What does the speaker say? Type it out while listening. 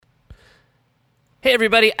Hey,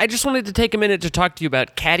 everybody. I just wanted to take a minute to talk to you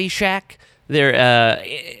about Caddyshack. They're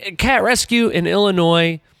a cat rescue in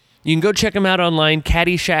Illinois. You can go check them out online,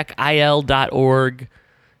 caddyshackil.org.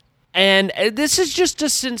 And this is just a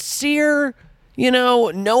sincere,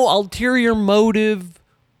 no ulterior motive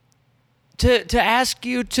to ask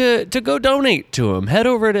you to go donate to them. Head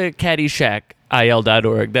over to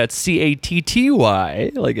caddyshackil.org. That's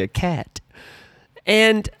CATTY, like a cat.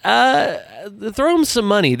 And throw them some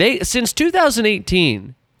money. Since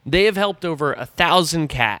 2018, they have helped over 1,000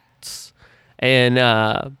 cats. And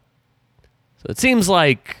so it seems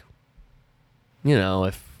like,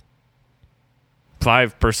 if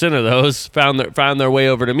 5% of those found their way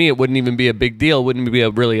over to me, it wouldn't even be a big deal. It wouldn't be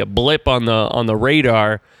really a blip on the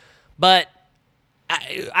radar. But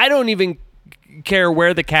I don't even care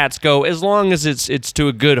where the cats go as long as it's to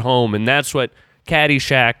a good home, and that's what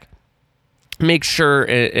Caddyshack makes sure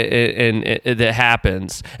that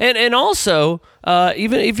happens. And also,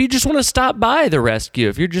 even if you just want to stop by the rescue,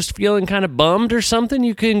 if you're just feeling kind of bummed or something,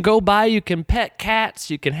 you can go by. You can pet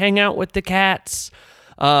cats. You can hang out with the cats.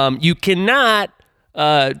 You cannot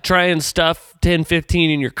try and stuff 10,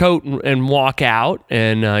 15 in your coat and walk out.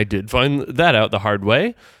 And I did find that out the hard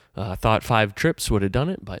way. I thought 5 trips would have done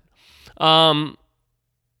it, but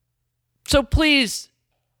so please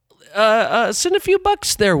send a few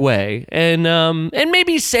bucks their way, and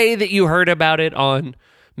maybe say that you heard about it on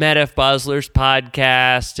Matt F. Bosler's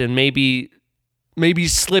podcast, and maybe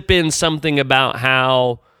slip in something about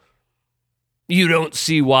how you don't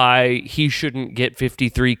see why he shouldn't get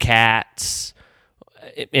 53 cats,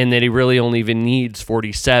 and that he really only even needs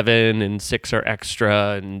 47, and 6 are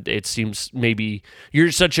extra, and it seems maybe you're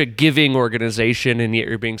such a giving organization, and yet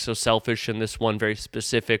you're being so selfish in this one very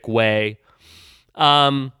specific way.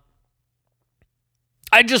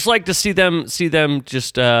 I'd just like to see them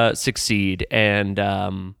just succeed, and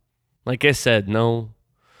like I said,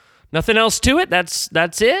 nothing else to it. That's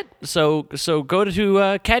it. So go to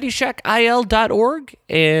caddyshackil.org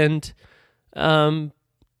and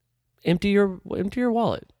empty your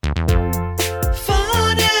wallet.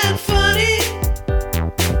 Fun and funny.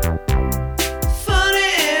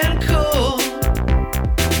 Funny and cool.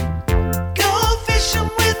 Go fishing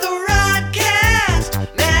with the right cast.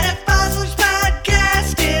 Matt F. Bosler's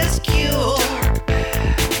podcast is cool.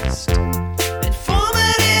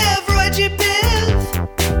 Informative, Roger Biv.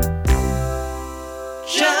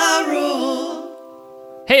 Ja Rule.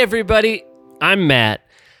 Hey everybody, I'm Matt.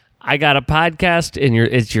 I got a podcast, and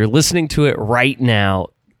you're listening to it right now.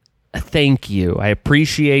 Thank you. I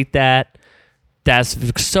appreciate that. That's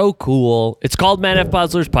so cool. It's called Matt F.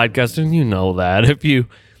 Bosler's podcast, and you know that. If you're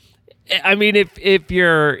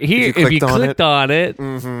here, if you clicked on it,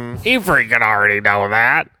 Mm-hmm. you freaking already know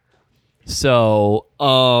that. So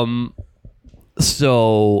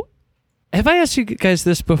have I asked you guys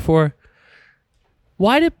this before?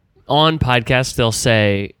 Why did on podcasts they'll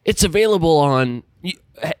say it's available on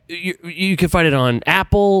you can find it on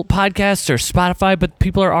Apple Podcasts or Spotify, but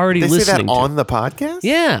people are already They say listening that to on it. the podcast?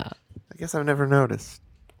 Yeah. I guess I've never noticed.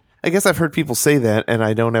 I guess I've heard people say that, and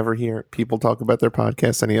I don't ever hear people talk about their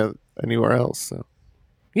podcast anywhere else. So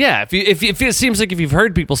Yeah, if it seems like if you've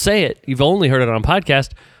heard people say it, you've only heard it on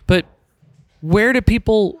podcast, but where do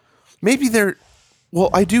people maybe they're.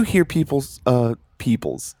 Well, I do hear people's.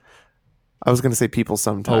 I was going to say people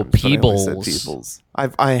sometimes. but I always said Peoples. people's.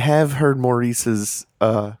 I have heard Maurice's.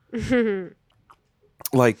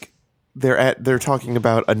 Like they're talking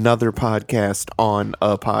about another podcast on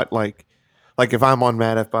a pod like if I'm on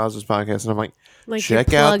Matt F. Bosler's podcast and I'm like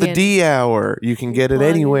check out the D Hour. You can get it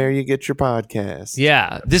anywhere you get your podcast.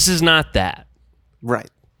 Yeah, this is not that. Right.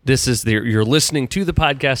 This is you're listening to the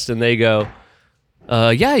podcast and they go,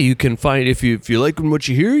 yeah, you can find if you like what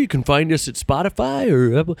you hear, you can find us at Spotify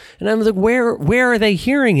or Apple. And I'm like, where are they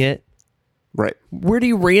hearing it? Right. Where do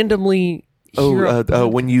you randomly hear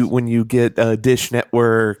when you get Dish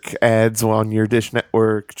Network ads on your Dish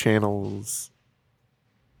Network channels.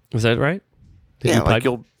 Is that right?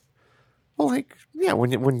 When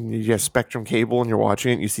you have Spectrum cable and you're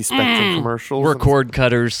watching it, you see Spectrum commercials. We're cord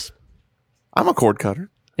cutters. I'm a cord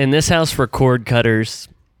cutter. In this house, we're cord cutters.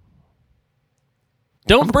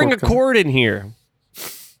 Don't bring a cord in here.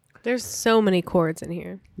 There's so many cords in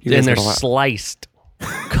here. And they're sliced,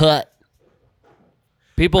 cut.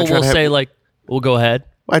 People will say, like, well, go ahead.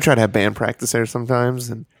 I try to have band practice there sometimes,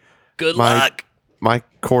 and Good luck. My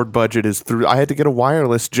cord budget is through. I had to get a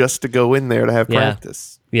wireless just to go in there to have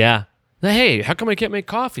practice. Yeah. Hey, how come I can't make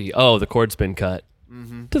coffee? Oh, the cord's been cut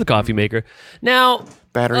to the coffee maker. Now,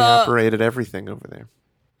 Battery operated everything over there.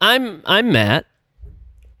 I'm Matt.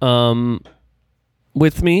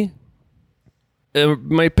 With me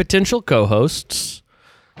my potential co-hosts.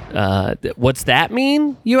 What's that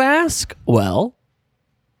mean, you ask? Well,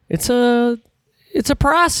 it's a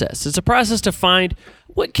process. It's a process to find.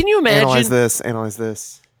 What can you imagine? Analyze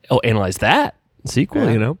this. Oh, analyze that. Sequel,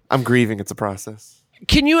 Yeah. you know. I'm grieving. It's a process.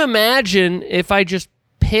 Can you imagine if I just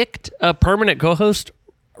picked a permanent co-host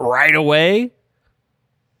right away?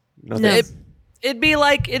 No. No. It'd be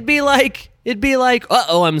like,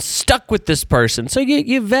 I'm stuck with this person. So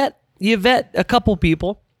you vet a couple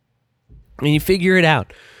people, and you figure it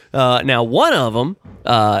out. Now, one of them,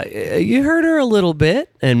 you heard her a little bit,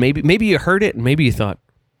 and maybe you heard it, and maybe you thought,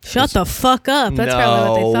 Shut the fuck up. That's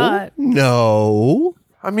probably what they thought. No.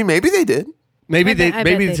 I mean, maybe they did. Maybe I bet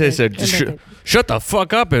they they said, did. I bet they- shut the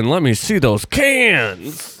fuck up and let me see those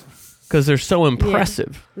cans. Because they're so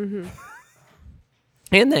impressive. Mm-hmm.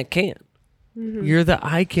 And that can. You're the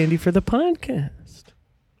eye candy for the podcast.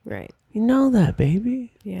 Right. You know that,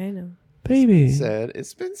 baby. Yeah, I know. Baby. Said.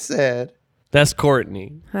 It's been said. That's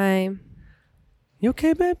Courtney. Hi. You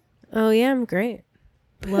okay, babe? Oh, yeah, I'm great.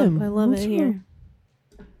 I love what's it here. wrong?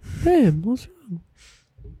 Babe, what's wrong?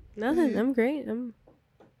 Nothing. I'm great.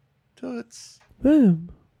 Toots. Babe,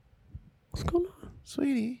 what's going on?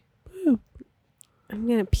 Sweetie. I'm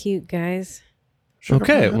gonna puke, guys. Shut up,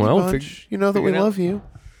 Okay, honey well, bunch. You know that we figure it out. love you.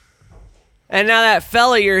 And now that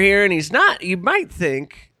fella you're hearing, he's not, you might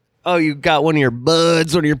think, oh, you got one of your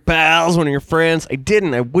buds, one of your pals, one of your friends. I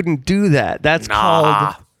didn't. I wouldn't do that. That's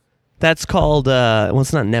called, well,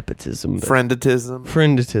 it's not nepotism. But Frienditism.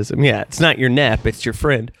 frienditism. Yeah, it's not your nep, it's your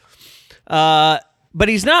friend. But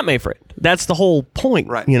he's not my friend. That's the whole point,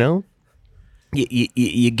 Right. you know?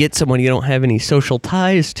 You get someone you don't have any social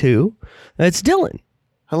ties to. That's Dylan.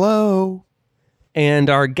 Hello. And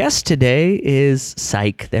our guest today is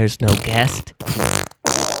Psych. There's no guest,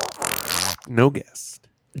 No guest.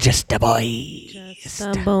 just the boys.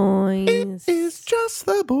 The boys. It's just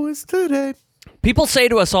the boys today. People say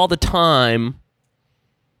to us all the time,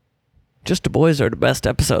 just the boys are the best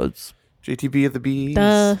episodes. JTB of the Bees.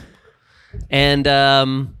 Duh. And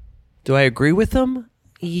do I agree with them?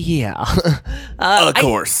 Yeah. Of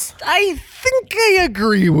course. I think I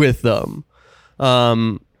agree with them.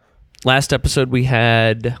 Last episode we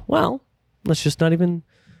had, well, let's just not even.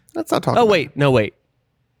 Let's not talk Oh, about wait. No, wait.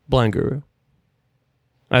 Blind Guru.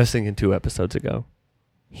 I was thinking 2 episodes ago.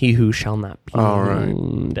 He who shall not be All right.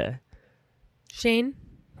 named. Shane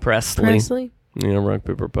Presley. Yeah, Rock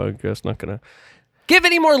Paper Podcast. Not going to give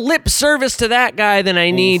any more lip service to that guy than I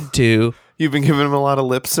need to. You've been giving him a lot of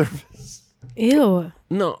lip service. Ew.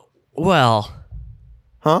 No. Well,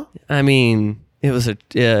 Huh? I mean, it was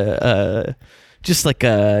just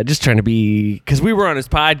trying to be, because we were on his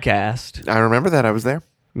podcast. I remember that. I was there.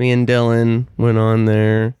 Me and Dylan went on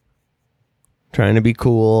there trying to be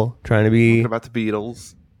cool, trying to be. Talking about the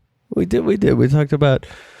Beatles. We did. We talked about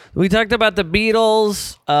the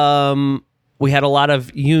Beatles. We had a lot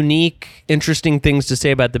of unique, interesting things to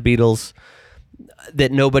say about the Beatles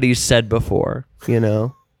that nobody's said before, you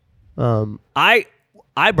know. I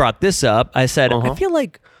brought this up. I said, I feel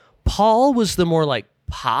like Paul was the more like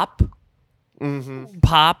pop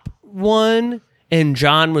one, and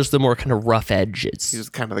John was the more kind of rough edges. He was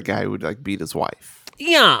kind of the guy who would like beat his wife.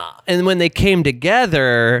 Yeah. And when they came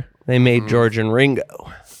together, they made George and Ringo.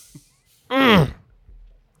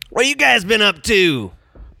 What you guys been up to?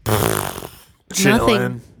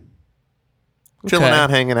 Chilling. Chilling Okay. out,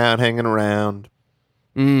 hanging around.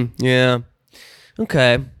 Yeah.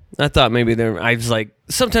 Okay. I thought maybe I was like,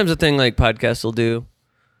 sometimes a thing like podcasts will do.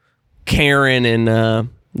 Karen in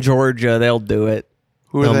Georgia, they'll do it.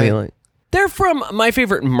 Who are They'll they? be like, they're from My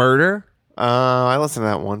Favorite Murder. I listened to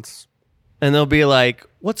that once. And they'll be like,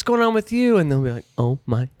 what's going on with you? And they'll be like, oh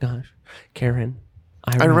my gosh, Karen.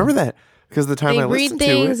 I remember that because the time They I read listened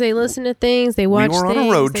things, to it, they listen to things, they watch were on a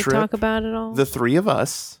things, road they trip. talk about it all. the 3 of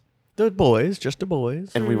us, The boys, just the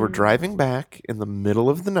boys. and we were driving back in the middle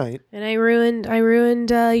of the night, And I ruined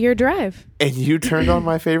your drive. and you turned on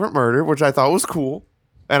My Favorite Murder, which I thought was cool,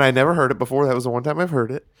 and I never heard it before. That was the one time I've heard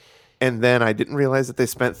it. And then I didn't realize that they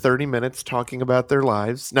spent 30 minutes talking about their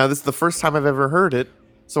lives. Now, this is the first time I've ever heard it,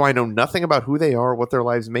 so I know nothing about who they are or what their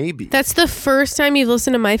lives may be. That's the first time you've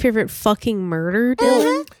listened to My Favorite Fucking Murder,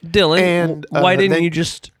 Dylan? Dylan, And, why didn't then- you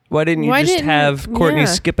just Why didn't- have Courtney yeah.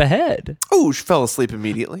 skip ahead? Oh, she fell asleep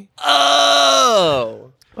immediately. Oh.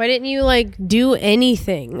 Why didn't you do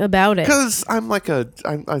anything about it? Because I'm like a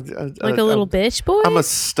Little bitch boy? I'm a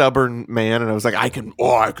stubborn man, and I was like, I can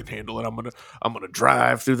handle it. I'm gonna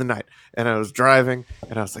drive through the night. And I was driving,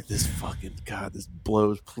 and I was like, this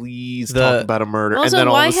blows. Please talk about a murder. Also, and then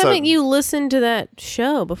all why of a sudden, haven't you listened to that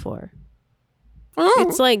show before?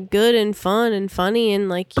 It's good and fun and funny, and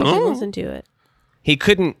you can listen to it. he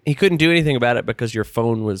couldn't do anything about it because your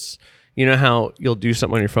phone was. You know how you'll do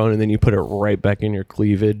something on your phone and then you put it right back in your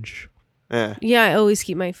cleavage Yeah. Yeah, I always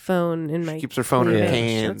keep my phone in my. Keeps her phone in her cleavage.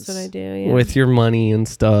 hands. That's what I do. Yeah. with your money and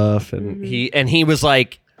stuff, and he was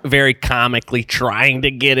like very comically trying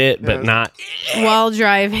to get it, but not While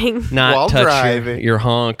driving. While touch driving. your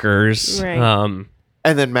honkers. Right.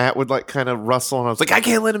 And then Matt would like kind of rustle, and I was like, I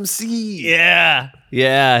can't let him see. Yeah.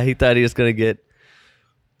 He thought he was gonna get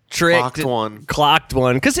tricked, clocked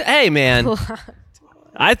one. Because hey, man,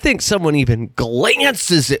 I think someone even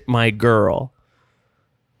glances at my girl,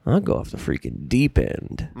 I'll go off the freaking deep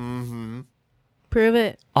end. Mm-hmm. Prove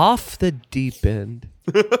it. Off the deep end.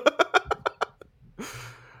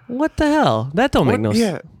 What the hell? That don't make no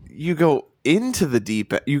sense. Yeah, you go into the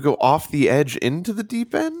deep end. You go off the edge into the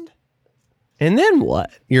deep end. And then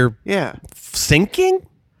what? You're sinking?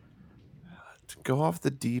 To go off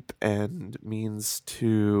the deep end means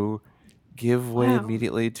to give way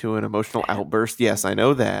immediately to an emotional outburst. Yes, I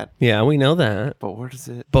know that. Yeah, we know that. But where does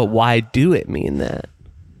it? But why do it mean that?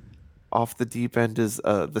 Off the Deep End is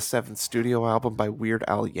the seventh studio album by Weird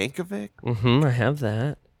Al Yankovic. I have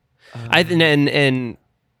that.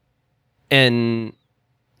 And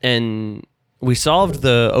we solved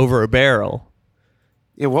the over a barrel.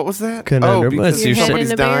 Yeah, what was that? Conundrum. Because Your Head somebody's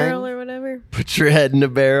in a dying. barrel or whatever. Put your head in a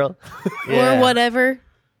barrel. Or whatever.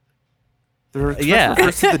 The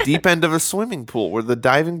refers to the deep end of a swimming pool where the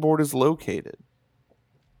diving board is located.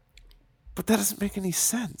 But that doesn't make any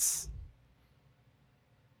sense.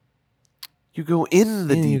 You go in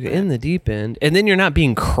the deep end. In the deep end, and then you're not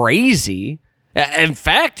being crazy. In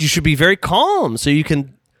fact, you should be very calm so you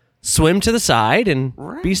can swim to the side and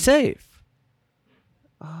be safe.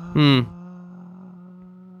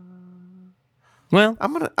 Well,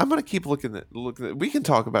 I'm gonna keep looking at. We can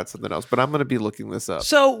talk about something else, but I'm gonna be looking this up.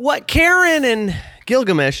 so what Karen and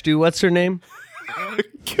Gilgamesh do? What's her name?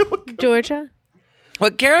 Georgia?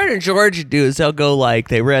 What Karen and George do is they'll go like,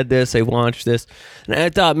 they read this, they watched this, and I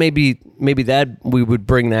thought maybe that we would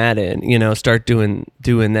bring that in, start doing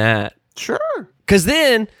that. Sure. Because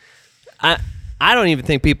then I don't even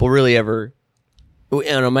think people really ever,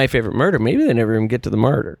 My Favorite Murder, maybe they never even get to the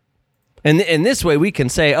murder. And in this way we can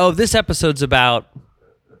say, oh, this episode's about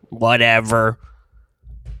whatever,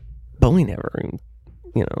 but we never,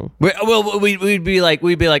 we'd be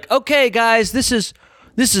like, okay, guys, this is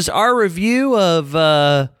our review of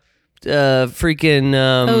freaking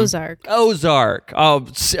Ozark. Oh,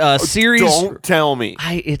 series. Don't tell me.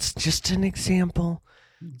 It's just an example.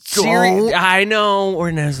 Don't. I know.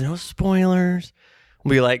 Or there's no spoilers.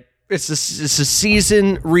 We'll be like, it's a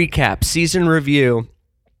season recap, season review.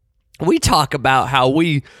 We talk about how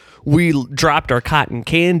we dropped our cotton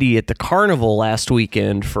candy at the carnival last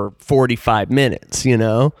weekend for 45 minutes,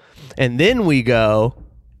 and then we go.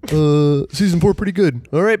 Season 4 pretty good.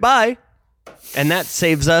 All right, bye. And that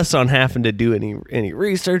saves us on having to do any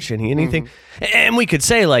research, anything. And we could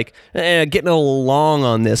say like, getting along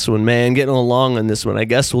on this one, man. Getting along on this one. I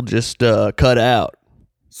guess we'll just cut out.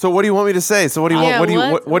 So what do you want me to say? So what do you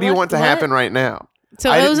want? What do you want to happen right now? So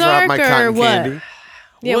I didn't Ozark drop my or cotton what? candy.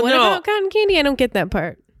 Yeah, Well, what no. about cotton candy? I don't get that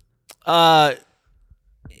part.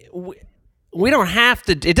 We don't have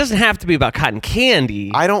to. It doesn't have to be about cotton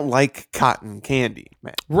candy. I don't like cotton candy,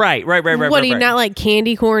 man. Right. What, do you not like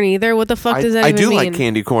candy corn either? What the fuck does that I even do mean? like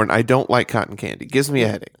candy corn. I don't like cotton candy. Gives me a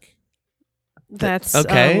headache. That's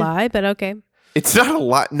Okay. a lie, but okay. It's not a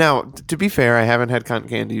lot. Now, to be fair, I haven't had cotton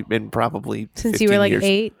candy in probably Since 15 you were like years.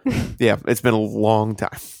 8. Yeah, it's been a long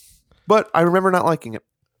time. But I remember not liking it.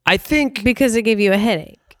 I think Because it gave you a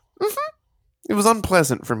headache. It was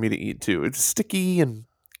unpleasant for me to eat too. It's sticky and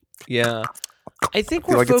Yeah. I think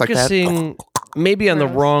Feel we're like it's like that? focusing maybe on the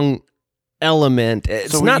Gross. wrong element.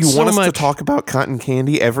 It's so not you so want us much to talk about cotton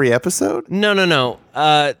candy every episode? No.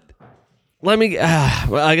 Let me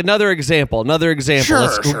another example. Sure,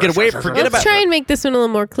 Let's get away. Forget Let's about. try and make this one a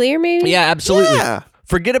little more clear, maybe. Yeah, absolutely. Yeah.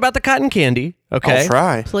 Forget about the cotton candy. Okay. I'll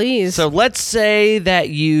try. Please. So let's say that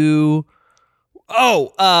you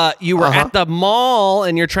were at the mall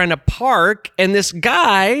and you're trying to park, and this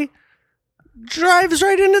guy drives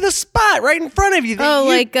right into the spot right in front of you.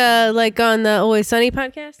 like on the Always Sunny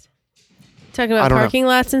podcast? Talking I about don't know. parking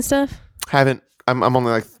lots and stuff? Haven't. I'm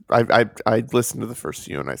only like I listened to the first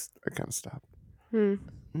few and I kind of stopped.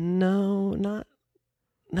 No,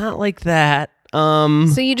 not like that.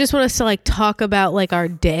 So you just want us to like talk about like our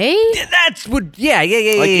day? That's what. Yeah. Like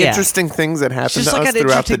interesting things that happen to us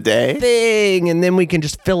throughout the day. Thing, and then we can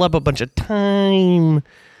just fill up a bunch of time,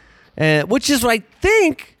 which is what I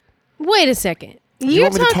think. Wait a second. You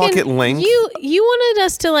want me to talk at length? You wanted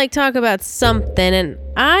us to like talk about something, and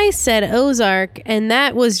I said Ozark, and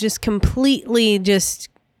that was just completely just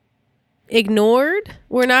ignored.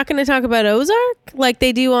 We're not going to talk about Ozark like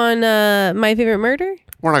they do on My Favorite Murder.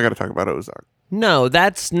 We're not going to talk about Ozark. No,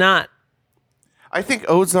 that's not. I think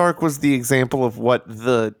Ozark was the example of what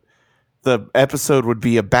the episode would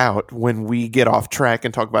be about when we get off track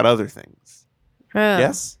and talk about other things.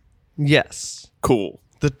 Yes? Yes. Cool.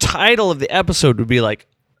 The title of the episode would be like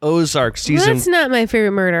Ozark season. That's not My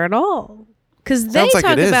Favorite Murder at all. Because they Sounds like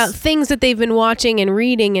talk it is. about things that they've been watching and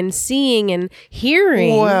reading and seeing and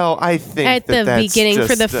hearing Well, I think at the that's beginning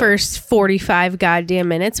for the just, first 45 goddamn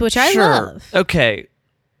minutes, which I Sure. love. Okay.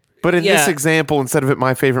 But in this Yeah. example, instead of it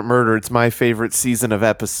My Favorite Murder, it's My Favorite Season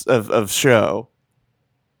of show.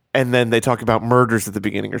 And then they talk about murders at the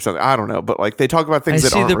beginning or something. I don't know, but like they talk about I things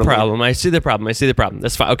that see aren't the related. problem. I see the problem.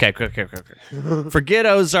 That's fine. Okay. Forget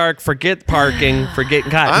Ozark. Forget parking. Forget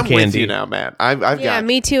cotton I'm candy. with you now, Matt. I've Yeah, got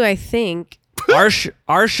me too, I think.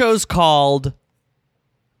 Our show's called.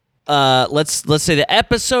 Let's say the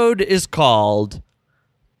episode is called,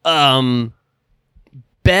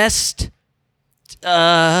 best,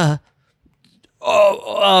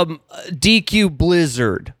 DQ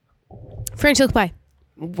Blizzard. French Silk Pie.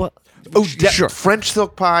 What? sure. French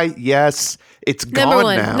silk pie. Yes, it's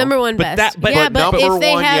gone now. Number one But best. that- but- yeah, but but number if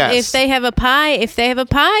they one, have yes. if they have a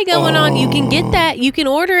pie going on, you can get that. You can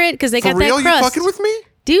order it because they For got real, that you crust. fucking with me?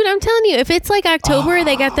 Dude, I'm telling you, if it's like October,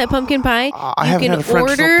 they got that pumpkin pie. I You haven't can had a French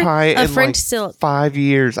order silk pie a in French like silk 5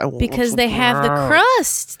 years. I want because some they have the brown.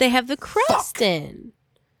 crust. They have the crust in.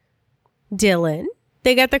 Dylan,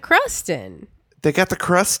 they got the crust in. They got the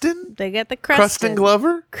crustin? They got the crust. Crustin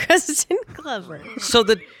Glover? Crustin Glover. So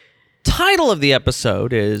the title of the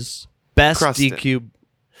episode is Best Crustin. DQ.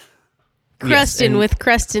 Crustin and- with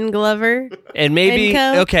Crustin Glover. And maybe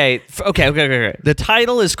And Co. okay. The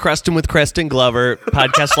title is Creston with Creston Glover.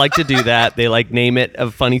 Podcasts like to do that. They like name it a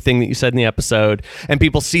funny thing that you said in the episode, and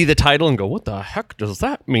people see the title and go, "What the heck does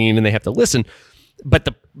that mean?" And they have to listen. But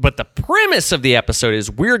the premise of the episode is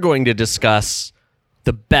we're going to discuss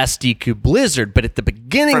the best DQ Blizzard. But at the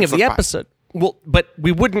beginning French of the silk pie. episode, but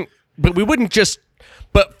we wouldn't just.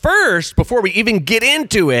 But first, before we even get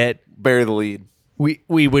into it, Bury the lead.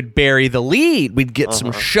 we would bury the lead. We'd get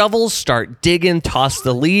some shovels, start digging, toss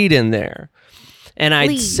the lead in there. And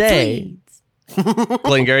I'd say,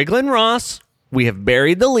 Glengarry Glen Ross, we have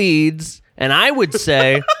buried the leads. And I would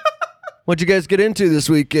say, what'd you guys get into this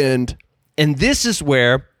weekend? And this is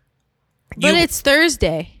where But it's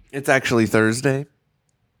Thursday. It's actually Thursday.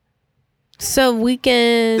 So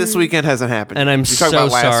weekend. This weekend hasn't happened. and I'm You so talking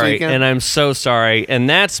about last sorry. weekend? And I'm so sorry. And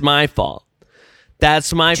that's my fault.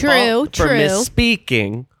 That's my fault for True.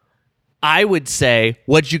 misspeaking. I would say,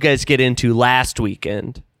 what'd you guys get into last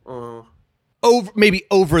weekend? Maybe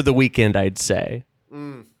over the weekend, I'd say.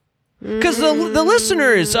 Because the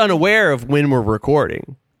listener is unaware of when we're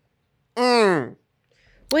recording. Wait,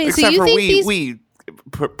 so Except you for think we these?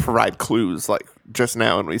 provide clues like just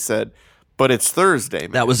now when we said, but it's Thursday,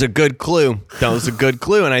 man. That was a good clue.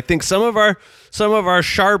 And I think some of our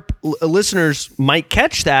sharp listeners might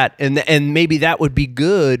catch that, and maybe that would be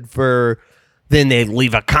good for. Then they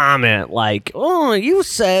leave a comment like, "Oh, you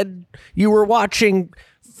said you were watching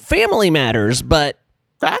Family Matters, but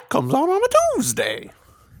That comes out on a Tuesday.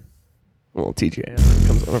 well, TGI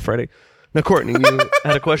comes on a Friday." Now, Courtney, you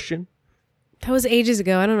had a question. That was ages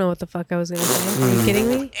ago. I don't know what the fuck I was going to say. Are you kidding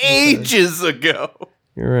me? Ages ago.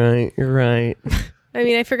 You're right. I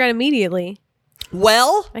mean, I forgot immediately.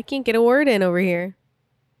 Well, I can't get a word in over here.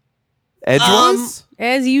 Edgewise?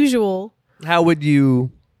 As usual. how would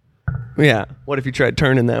you? Yeah. What if you tried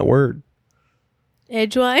turning that word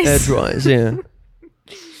Edgewise. edgewise? Yeah.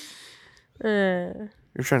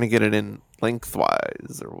 You're trying to get it in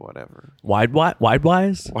lengthwise or whatever.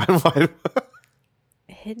 Widewise. Why?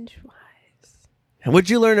 Edgewise. What'd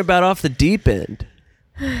you learn about off the deep end?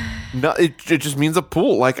 No, it just means a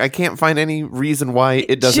pool. Like I can't find any reason why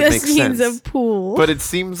it doesn't Just make means sense. a pool. But it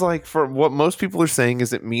seems like for what most people are saying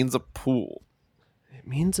is it means a pool. It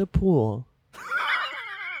means a pool.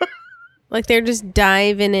 like they're just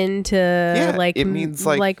diving into like it means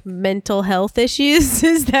like- mental health issues.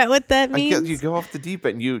 Is that what that I means? guess you go off the deep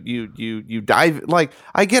end. You dive. Like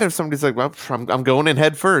I get if somebody's like, "Well, I'm going in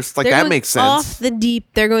head first." Like They're that going makes Off sense. the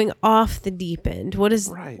deep. They're going off the deep end. What is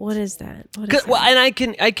Right. What is that? What is Well, that?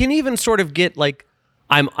 and I can even sort of get like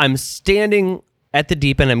I'm standing at the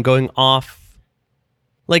deep end. I'm going off.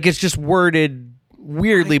 Like it's just worded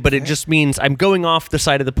weirdly, but it just means I'm going off the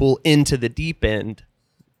side of the pool into the deep end.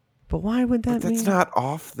 But why would that That's mean? not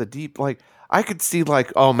off the deep. Like, I could see,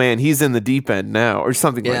 like, oh man, he's in the deep end now, or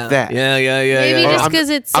something like that. Yeah. Maybe Or just I'm- because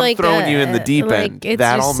it's I'm like throwing you in the deep like, end. It's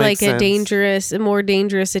That just all makes like sense. a more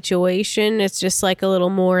dangerous situation. It's just like a little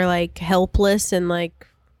more like helpless and like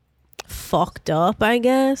fucked up, I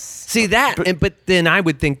guess. See that, but then I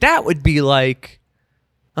would think that would be like,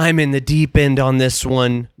 I'm in the deep end on this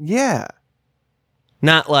one, Yeah.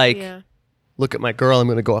 not like, Yeah. look at my girl, I'm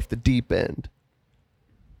going to go off the deep end.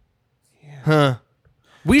 Huh.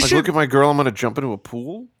 We Like, should, look at my girl. I'm gonna jump into a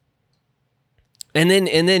pool. and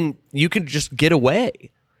then you could just get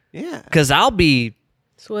away Yeah. because I'll be,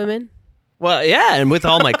 Swimming. well, yeah, and with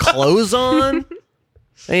all my clothes on,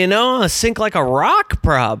 I'll sink like a rock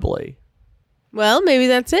probably. Well, maybe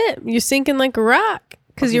that's it. You're sinking like a rock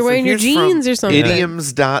because Okay, you're so wearing your here's from jeans or something.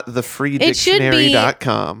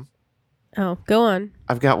 Idioms.thefreedictionary.com. Oh, go on.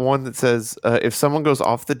 I've got one that says, if someone goes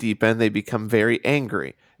off the deep end, they become very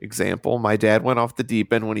angry. Example, my dad went off the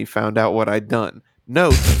deep end when he found out what I'd done.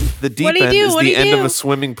 Note, the deep What'd he end do? is What'd the he end of do? a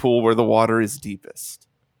swimming pool where the water is deepest.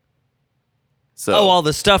 So, Oh, all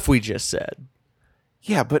the stuff we just said.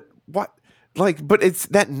 yeah, but what? Like, but it's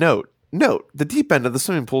that note. Note, the deep end of the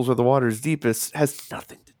swimming pools where the water is deepest has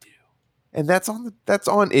nothing to do. And that's on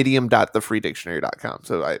idiom.thefreedictionary.com.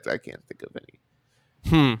 So I can't think of any.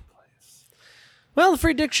 Well,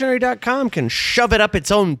 thefreedictionary.com can shove it up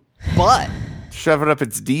its own butt. Shove it up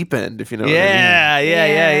its deep end, if you know what I mean.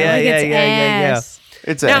 Yeah. Like it's ass.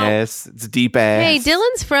 It's Now- ass. It's deep ass. Hey,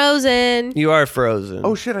 Dylan's frozen. You are frozen.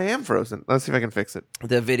 Oh shit, I am frozen. Let's see if I can fix it.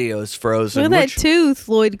 The video's frozen. Look at that Which- tooth,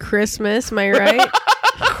 Lloyd Christmas. Am I right?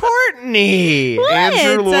 Courtney.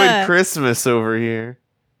 Andrew What? Lloyd Christmas over here.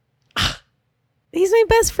 He's my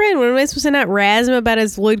best friend. What am I supposed to not razz him about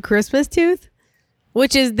his Lloyd Christmas tooth?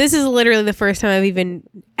 This is literally the first time I've even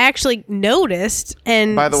actually noticed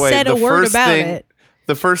and By the way, said the a word first about thing, it.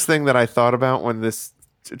 the first thing that I thought about when this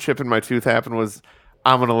chip in my tooth happened was,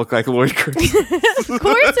 I'm gonna look like Lloyd Christmas. Of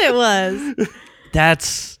course it was.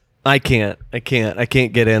 That's I can't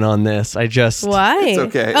get in on this. I just Why? It's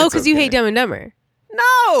okay. Oh, It's because you okay. hate Dumb and Dumber.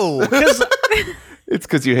 No, because It's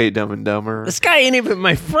because you hate Dumb and Dumber. this guy ain't even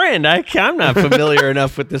my friend. I'm not familiar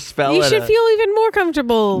enough with this fella. You should to- feel even more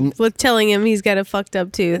comfortable with telling him he's got a fucked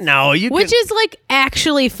up tooth. No, you Which can, is like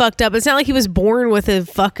actually fucked up. It's not like he was born with a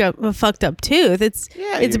fucked up tooth. It's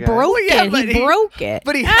Yeah, it's you guys. broken. Well, yeah, but he he- broke it.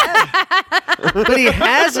 but he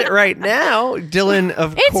has it right now. Dylan,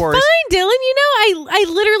 of It's course. fine, Dylan. You know, I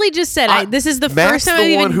literally just said this is the Matt's first time the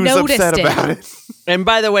I've one even who's noticed upset it. about it. And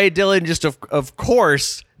by the way, Dylan just of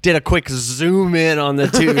course did a quick zoom in on the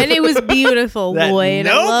tooth And it was beautiful, that Lloyd.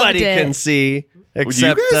 I loved nobody it. can see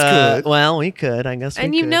except guys could. well, we could. I guess. And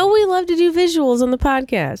we you could. know we love to do visuals on the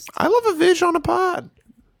podcast. I love a Vish on a pod.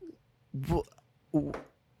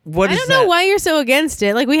 What I is don't know that? why you're so against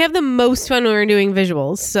it. Like we have the most fun when we're doing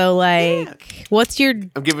visuals. So like, what's your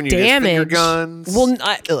I'm giving you guys finger damage? guns.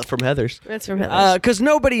 Well, from Heather's. That's from Heather. Because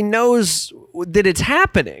nobody knows that it's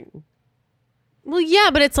happening. Well, yeah,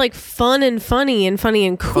 but it's like fun and funny and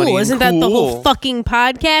cool. Funny and Isn't that the whole cool. fucking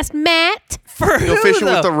podcast, Matt? For Go who, fishing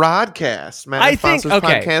with though? the Rodcast. Matt I think- Foster's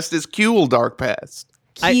okay. podcast is Cool Dark Past.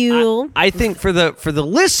 Cool. I think for the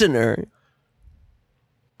listener,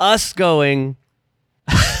 us going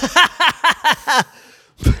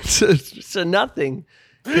so nothing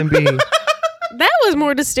can be. That was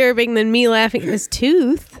more disturbing than me laughing at his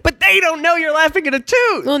tooth. But they don't know you're laughing at a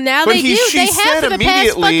tooth. Well, now But they do. she They have said for the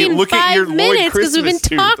past immediately, fucking "Look at your 5 Lloyd minutes because we've been Christmas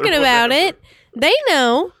tooth," or talking about whatever. it. They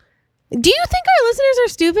know. Do you think our listeners are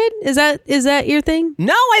stupid? Is that your thing?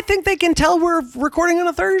 No, I think they can tell we're recording on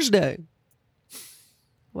a Thursday.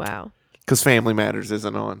 Wow. Because Family Matters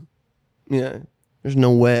isn't on. Yeah, there's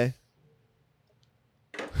no way.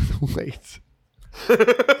 Wait.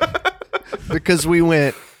 Because we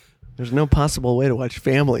went, there's no possible way to watch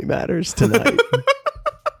Family Matters tonight.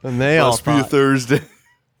 And they all Must be a thought, Thursday.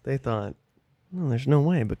 they thought, no, there's no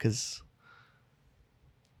way because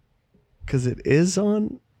it is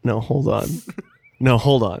on. No, hold on. No,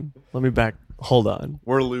 hold on. Let me back. Hold on.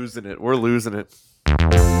 We're losing it. We're losing it.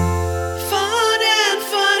 Fun and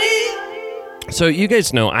funny. So you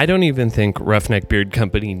guys know, I don't even think Roughneck Beard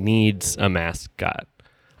Company needs a mascot.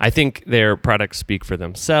 I think their products speak for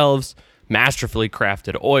themselves. Masterfully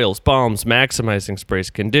crafted oils, balms, maximizing sprays,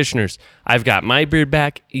 conditioners. I've got my beard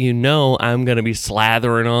back. You know I'm going to be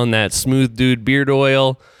slathering on that Smooth Dude beard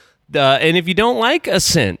oil. And if you don't like a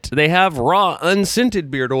scent, they have raw, unscented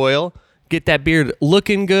beard oil. Get that beard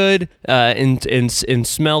looking good and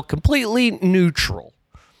smell completely neutral.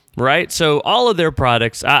 Right? So all of their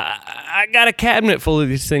products, I got a cabinet full of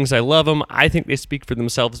these things. I love them. I think they speak for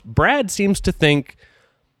themselves. Brad seems to think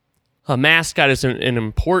a mascot is an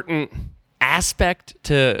important aspect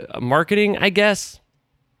to marketing, I guess.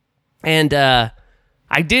 And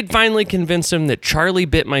I did finally convince him that Charlie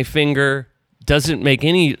Bit My Finger doesn't make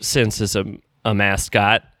any sense as a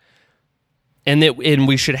mascot, and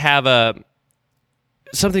we should have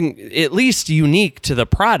something at least unique to the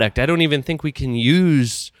product. I don't even think we can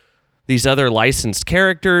use these other licensed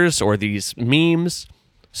characters or these memes.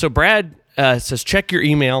 So Brad says, check your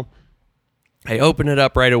email. I open it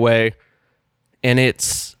up right away, and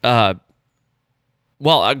it's honestly,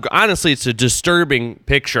 it's a disturbing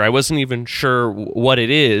picture. I wasn't even sure what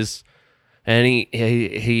it is, and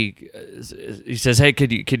he says, "Hey,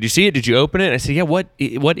 could you see it? Did you open it?" I said, "Yeah. What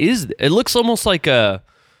is it? It looks almost like a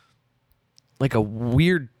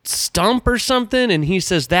weird stump or something." And he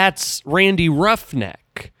says, "That's Randy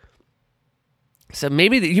Roughneck." I said,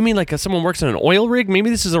 "Maybe you mean like someone works on an oil rig?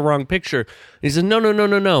 Maybe this is a wrong picture." And he said,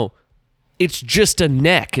 "No. It's just a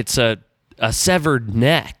neck. It's a severed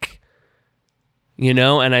neck." You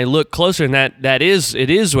know, and I look closer, and it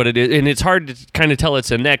is what it is, and it's hard to kind of tell it's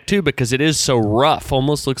a neck too because it is so rough.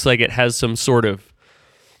 Almost looks like it has some sort of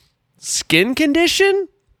skin condition.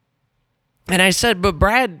 And I said, "But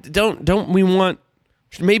Brad, don't we want?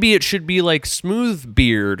 Maybe it should be like smooth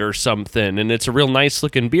beard or something, and it's a real nice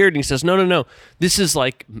looking beard." And he says, "No. This is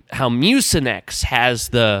like how Mucinex has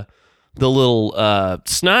the little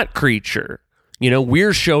snot creature. You know,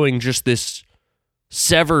 we're showing just this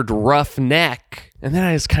severed rough neck." And then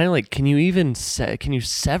I was kind of like, can you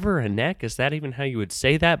sever a neck? Is that even how you would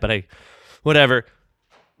say that? But whatever.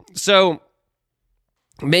 So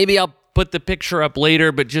maybe I'll put the picture up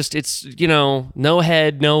later, but just it's, no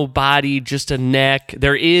head, no body, just a neck.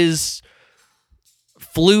 There is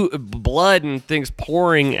blood and things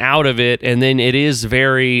pouring out of it, and then it is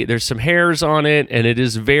there's some hairs on it, and it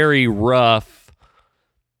is very rough.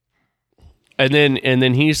 And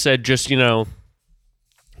then he said, just,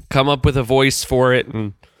 come up with a voice for it,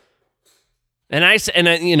 and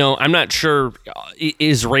I'm not sure.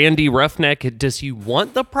 Is Randy Roughneck? Does he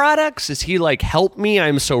want the products? Is he like, help me?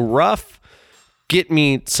 I'm so rough. Get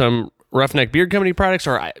me some Roughneck Beard Company products,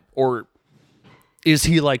 or is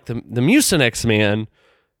he like the Mucinex man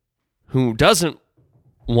who doesn't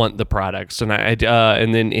want the products? And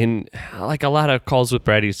and then in like a lot of calls with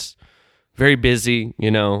Brad, he's very busy,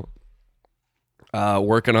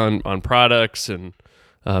 working on products and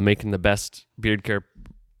making the best beard care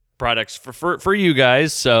products for you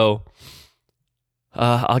guys. So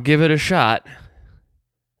I'll give it a shot.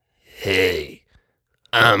 Hey,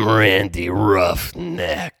 I'm Randy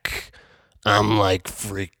Roughneck. I'm like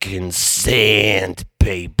freaking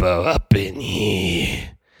sandpaper up in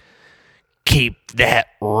here. Keep that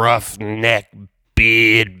roughneck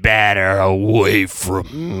beard batter away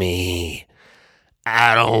from me.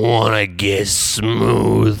 I don't want to get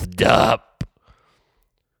smoothed up.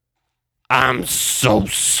 I'm so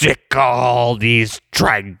sick of all these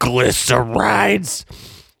triglycerides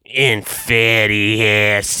and fatty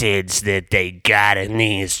acids that they got in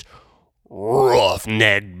these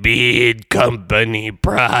Roughneck Beard Company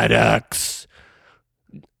products.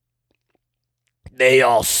 They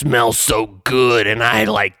all smell so good, and I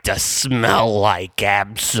like to smell like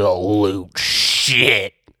absolute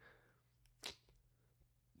shit.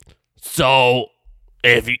 So,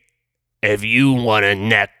 if you want a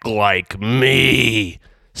neck like me,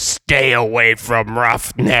 stay away from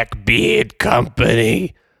Roughneck Beard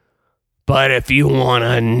Company. But if you want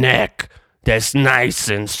a neck that's nice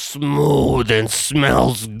and smooth and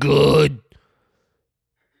smells good,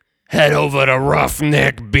 head over to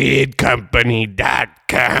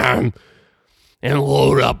roughneckbeardcompany.com and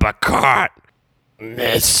load up a cart.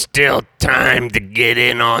 There's still time to get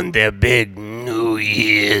in on their big New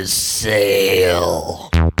Year's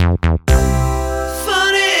sale. Funny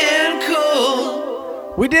and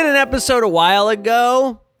cool. We did an episode a while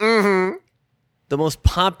ago. The most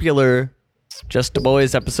popular Just a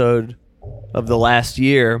Boys episode of the last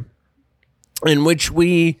year, in which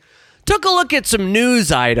we took a look at some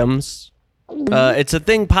news items. It's a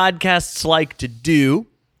thing podcasts like to do.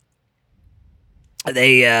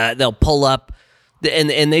 They'll pull up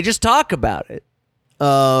and they just talk about it.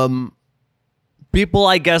 People,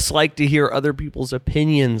 I guess, like to hear other people's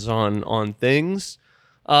opinions on things.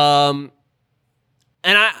 And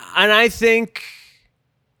I think,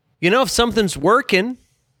 if something's working,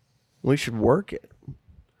 we should work it.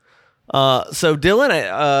 So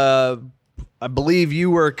Dylan, I believe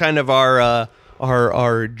you were kind of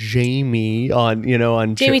our Jamie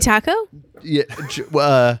on Jamie Taco? Yeah,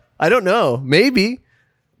 I don't know. Maybe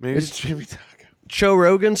it's Jimmy Taco. Joe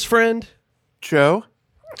Rogan's friend. Joe?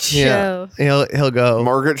 Yeah, he'll go.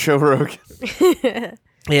 Margaret Joe Rogan.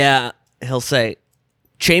 Yeah, he'll say,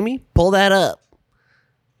 Jamie, pull that up.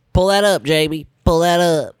 Pull that up, Jamie. Pull that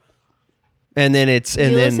up. And then it's You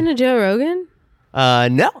listen to Joe Rogan?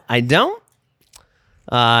 no, I don't.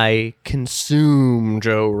 I consume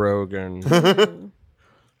Joe Rogan.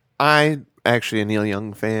 I actually a Neil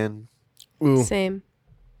Young fan. Ooh. Same.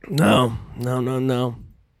 No.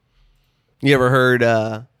 You ever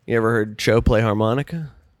heard Joe play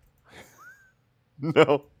harmonica?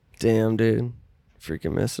 No. Damn, dude.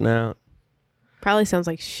 Freaking missing out. Probably sounds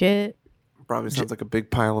like shit. Probably sounds like a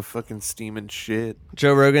big pile of fucking steaming shit.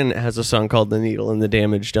 Joe Rogan has a song called The Needle and the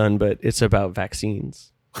Damage Done, but it's about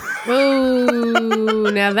vaccines.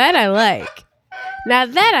 Ooh, now that I like. Now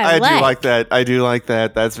that I like. do like that. I do like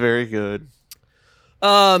that. That's very good.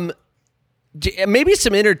 Maybe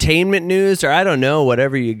some entertainment news, or I don't know,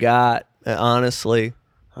 whatever you got, honestly.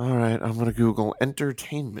 All right, I'm going to Google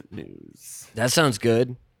entertainment news. That sounds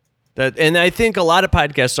good. And I think a lot of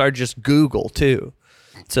podcasts are just Google, too.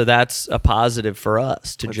 So that's a positive for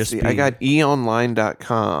us to Let's see. I got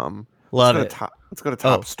eonline.com. Love it. Let's go to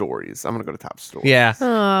top stories. I'm going to go to top stories. Yeah.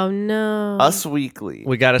 Oh, no. Us Weekly.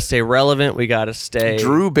 We got to stay relevant. We got to stay.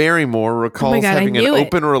 Drew Barrymore recalls God, having I an knew it.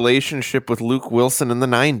 open relationship with Luke Wilson in the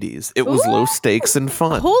 90s. It was low stakes and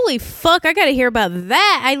fun. Holy fuck, I gotta hear about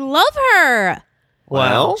that. I love her.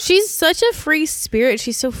 Well, She's such a free spirit.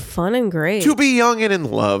 She's so fun and great. to be young and in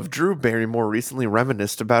love, Drew Barrymore recently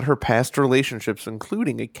reminisced about her past relationships,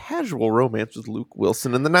 including a casual romance with Luke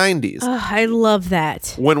Wilson in the 90s. I love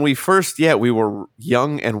that. When we first we were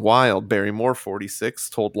young and wild, Barrymore, 46,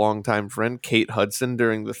 told longtime friend Kate Hudson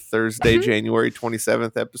during the Thursday, January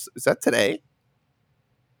 27th episode. Is that today?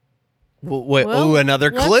 Wait, Well, another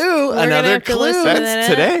let's- clue. we're gonna Another have to clue. listen to That's that.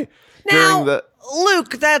 today. Now, During the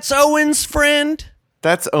Luke, that's Owen's friend.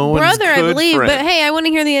 That's Owen's Brother, I good believe. friend. But hey, I want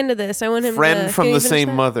to hear the end of this. I want him Friend to from can the you finish same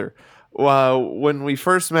that? mother. When we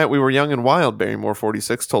first met, we were young and wild. Barrymore,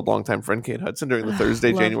 46, told longtime friend Kate Hudson during the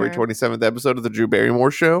Thursday, love January her. 27th episode of the Drew Barrymore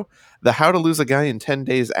Show. The How to Lose a Guy in 10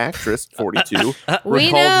 Days actress, 42,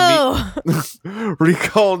 We know.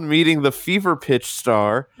 recalled meeting the Fever Pitch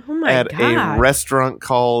star Oh my at God. a restaurant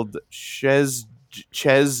called Ches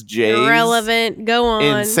J's Irrelevant. Go on.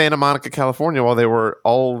 in Santa Monica, California, while they were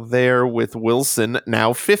all there with Wilson,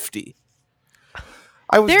 now 50.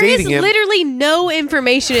 I was There is dating him. literally no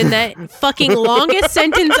information in that fucking longest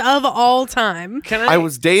sentence of all time. Can I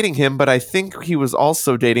was dating him, but I think he was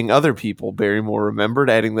also dating other people, Barrymore remembered,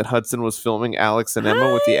 adding that Hudson was filming Alex and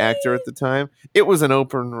Emma with the actor at the time. It was an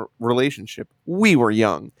open relationship. We were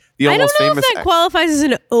young. The I don't almost know famous if that qualifies as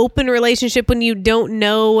an open relationship when you don't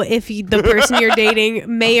know if the person you're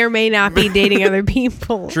dating may or may not be dating other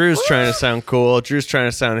people. Drew's trying to sound cool. Drew's trying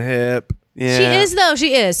to sound hip. Yeah. She is, though.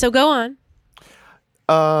 She is. So go on.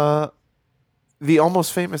 The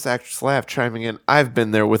almost famous actress laughed, chiming in, I've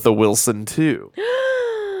been there with a Wilson too.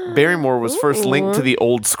 Barrymore was first linked to the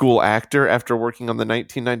old school actor after working on the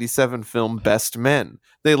 1997 film Best Men.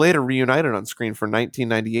 They later reunited on screen for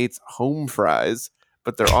 1998's Home Fries,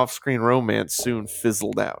 but their off-screen romance soon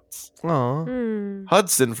fizzled out. Aw.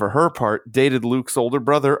 Hudson, for her part, dated Luke's older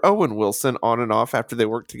brother, Owen Wilson, on and off after they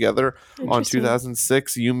worked together on Interesting.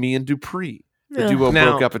 2006 You, Me, and Dupree. The Ugh. duo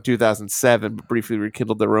Now- broke up in 2007, but briefly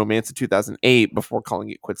rekindled their romance in 2008 before calling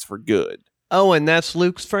it quits for good. Oh, and that's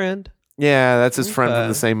Luke's friend? Yeah, that's his friend from Okay.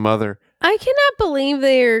 the same mother. I cannot believe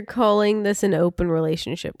they're calling this an open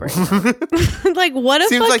relationship right now. Like, what a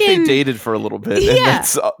Seems fucking... like they dated for a little bit. Yeah. And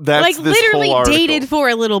that's like, this literally whole article. dated for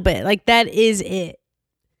a little bit. Like, that is it.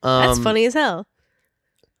 That's funny as hell.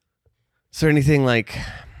 Is there anything like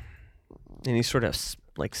any sort of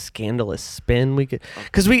like scandalous spin we could?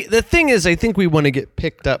 Because the thing is, I think we want to get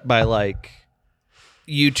picked up by like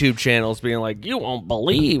YouTube channels being like, you won't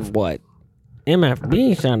believe what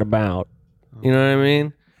MFB sound about. You know what I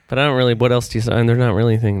mean? But I don't really. What else do you say? And there's not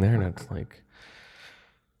really anything there. That's like,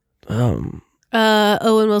 Owen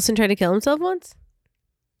Wilson tried to kill himself once?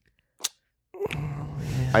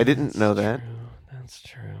 I didn't know that. That's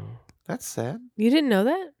true. That's sad. You didn't know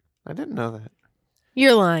that? I didn't know that.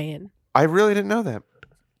 You're lying. I really didn't know that.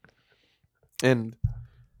 And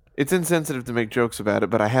it's insensitive to make jokes about it,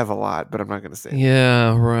 but I have a lot, but I'm not going to say it.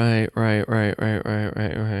 Yeah. Right.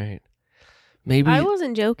 Maybe. I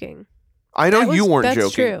wasn't joking. I know That you was- weren't that's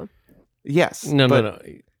joking. true. Yes. No. but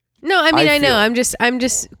No, I mean, I I know. feel- I'm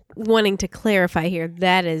just wanting to clarify here.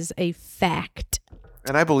 That is a fact.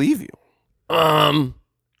 And I believe you.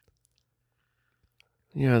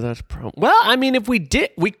 Yeah, that's well. I mean, if we did,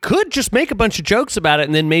 we could just make a bunch of jokes about it,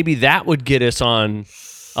 and then maybe that would get us on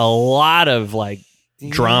a lot of like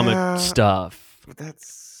drama Yeah. stuff. But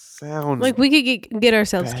that's sounds Like we could get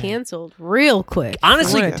ourselves canceled real quick.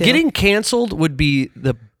 Honestly, Wanted to. getting canceled would be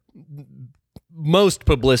the most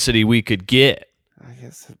publicity we could get. I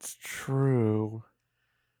guess it's true.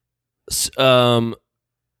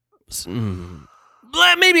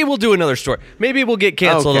 Maybe we'll do another story. Maybe we'll get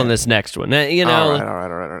canceled Okay. on this next one. You know, All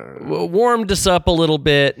right. warmed us up a little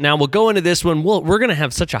bit. Now we'll go into this one. We're going to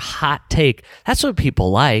have such a hot take. That's what people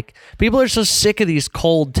like. People are so sick of these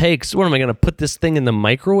cold takes. What am I going to put this thing in the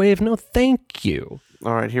microwave? No, thank you.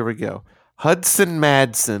 All right, here we go. Hudson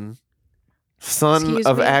Madsen, son Excuse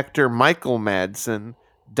of me? actor Michael Madsen,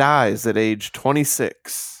 dies at age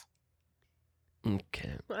 26. Okay.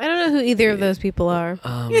 I don't know who either of those people are.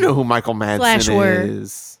 You know who Michael Flash Madsen word.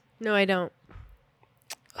 is. No, I don't.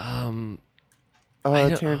 I don't-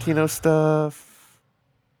 Tarantino stuff.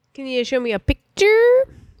 Can you show me a picture?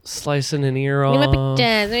 Slicing an ear Give me a off.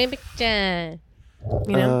 picture. Give me a picture.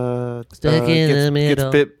 You know? Stuck in the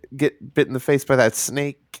middle. Get bit in the face by that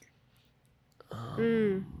snake.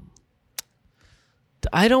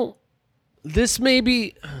 I don't. This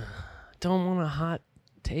maybe. Don't want to hot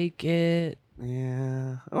take it.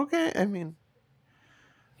 Yeah. Okay. I mean,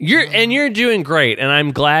 You're doing great, and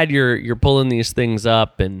I'm glad you're pulling these things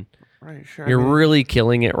up, and right. Sure. you're I mean, really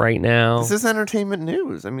killing it right now. this is entertainment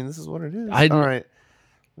news. I mean, this is what it is. I- All right.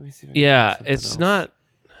 Let me see. If I can Yeah, find something it's else. not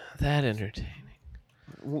that entertaining.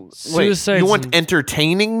 Wait, Suicides you want and-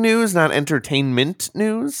 entertaining news, not entertainment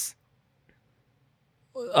news?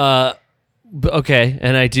 Okay,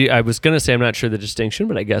 and I was gonna say I'm not sure the distinction,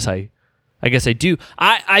 but I guess I do.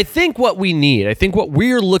 I think what we need, I think what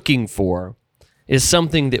we're looking for, is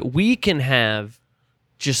something that we can have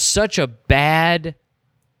just such a bad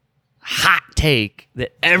hot take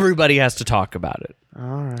that everybody has to talk about it. All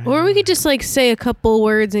right. Or we could just like say a couple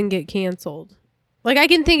words and get canceled. Like I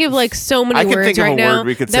can think of like so I many can words think of right a now word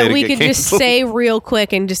we could say that to we get could just canceled. say real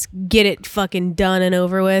quick and just get it fucking done and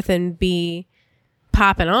over with and be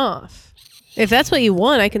popping off. If that's what you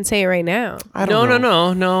want, I can say it right now. I don't know.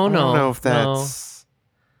 No. I don't know if that's.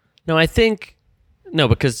 No, I think no,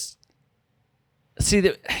 because see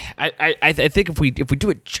that I think if we do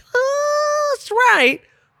it just right,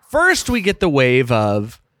 first we get the wave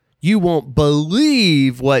of you won't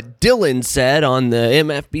believe what Dylan said on the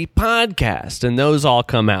MFB podcast, and those all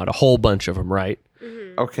come out, a whole bunch of them, right?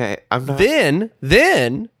 Okay, I'm not.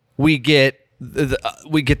 Then we get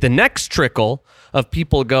the next trickle of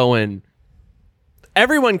people going,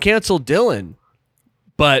 everyone canceled Dylan,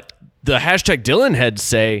 but the hashtag Dylan heads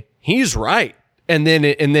say he's right, and then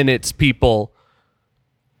it's people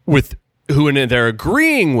with who and they're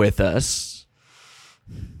agreeing with us,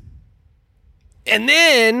 and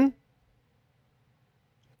then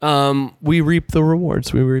we reap the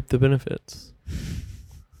rewards, we reap the benefits.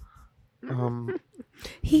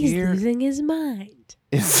 He's Here- losing his mind.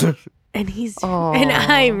 Is And and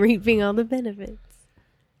I'm reaping all the benefits.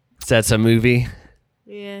 That's a movie.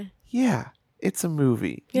 Yeah. yeah, it's a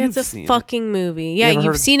movie. Yeah, You've it's a seen fucking movie. it. Yeah, You ever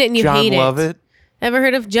you've heard seen it and you John hate Lovett? it. Ever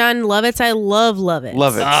heard of John Lovitz? I love Lovitz.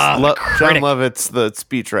 Lovitz. Ah, the John critic. Lovett's the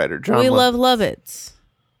speechwriter. John We love Lovitz.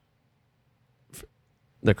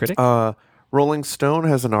 The critic. Rolling Stone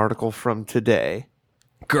has an article from today.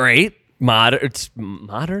 Great. It's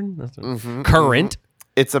modern. That's current.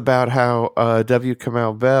 It's about how W.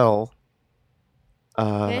 Kamau Bell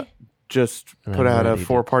Okay. just And put I'm out a ready to-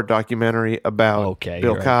 4-part documentary about Okay,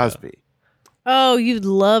 Bill here I go. Cosby. Oh, you'd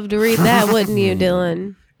love to read that, wouldn't you,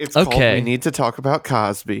 Dylan? It's called Okay. We Need to Talk About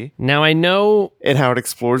Cosby Now I know and how it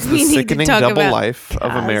explores the We need to sickening talk double about life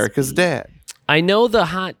of America's Cosby. dad. the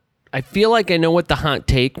hot. I feel like I know what the hot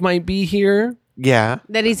take might be here. Yeah.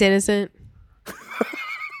 That he's innocent.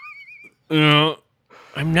 I'm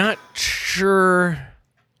not sure.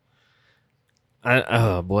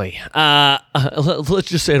 Oh boy. Let's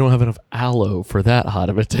just say I don't have enough aloe for that hot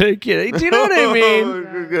of a take. Do you know what I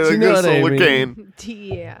mean? Do you know what I mean?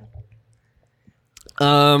 Yeah.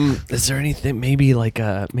 Is there anything? Maybe like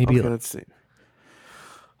maybe. Okay, let's see.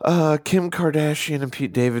 Kim Kardashian and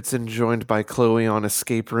Pete Davidson joined by Khloe on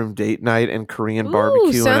escape room date night and Korean Ooh, barbecue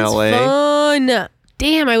in sounds LA. fun.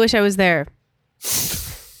 Damn, I wish I was there.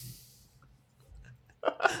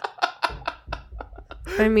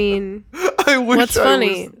 I mean, I wish what's I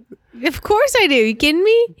funny? was- Of course I do. You kidding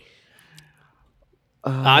me?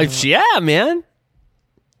 Yeah, man.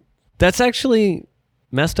 That's actually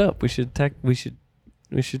messed up. We should text. We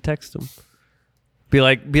should text them. Be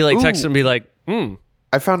like, text Ooh. them. Be like,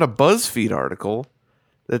 I found a BuzzFeed article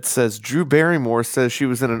that says Drew Barrymore says she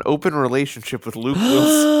was in an open relationship with Luke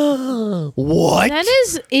Wilson. what? That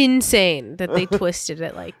is insane that they twisted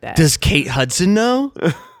it like that. Does Kate Hudson know?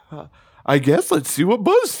 I guess let's see what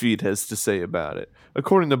BuzzFeed has to say about it.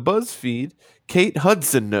 According to BuzzFeed, Kate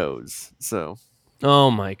Hudson knows. So,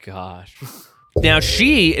 Oh my gosh. Now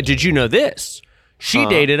did you know this? She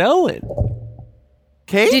dated Owen.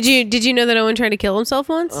 Kate? Did you know that Owen tried to kill himself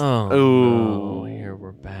once? Oh, Ooh. no. Here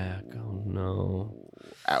we're back. Oh no.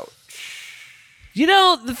 Ouch. You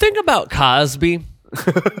know, the thing about Cosby,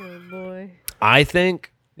 Oh boy. I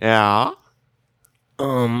think, Yeah.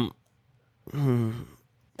 um,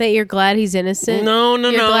 That you're glad he's innocent? no,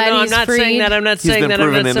 You're glad I'm he's not saying freed? that. I'm not He's saying been that. I'm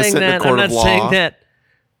proven not saying innocent in a that. court I'm of not law. saying that.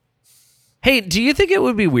 Hey, do you think it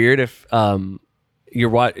would be weird if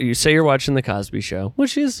you say you're watching the Cosby Show,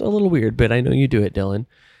 which is a little weird, but I know you do it, Dylan.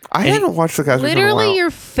 I haven't watched the Cosby Show in a Literally while, your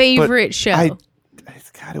favorite show.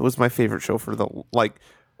 God, it was my favorite show for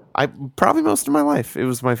probably most of my life. It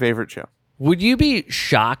was my favorite show. Would you be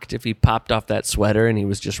shocked if he popped off that sweater and he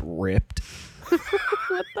was just ripped?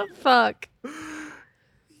 What the fuck?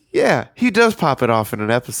 Yeah, he does pop it off in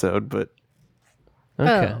an episode, but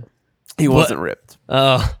Okay. Oh. he wasn't ripped.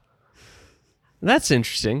 Oh, that's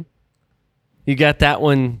interesting. You got that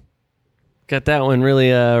one. Got that one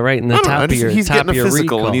really right in the I don't know, top of your he's top getting of a your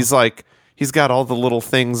physical, recall. and he's got all the little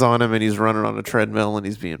things on him, and he's running on a treadmill, and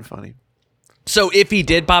he's being funny. So if he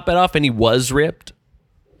did pop it off and he was ripped,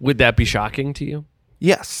 would that be shocking to you?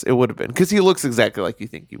 Yes, it would have been, because he looks exactly like you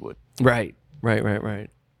think he would. Right.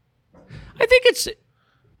 I think it's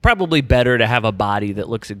probably better to have a body that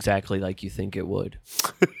looks exactly like you think it would.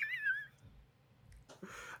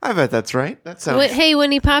 I bet that's right. That sounds. Hey,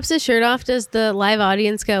 when he pops his shirt off, does the live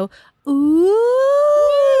audience go, ooh?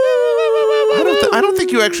 I don't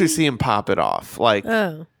think you actually see him pop it off. Like,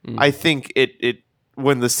 Oh. I think it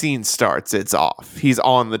when the scene starts, it's off. He's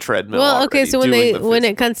on the treadmill. Well, okay, already so when doing the when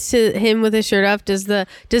it comes to him with his shirt off, does the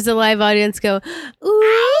live audience go,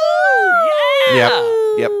 ooh?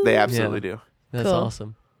 Yep, they absolutely do. That's Cool.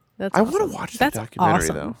 awesome. That's I want awesome. to watch that That's documentary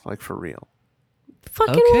awesome. though, like for real.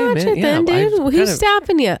 Fucking Okay, watch man, it then, yeah, dude. I've Who's kind of-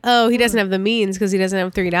 stopping you? Oh, he doesn't have the means because he doesn't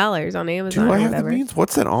have $3 on Amazon Do or I have the whatever. means?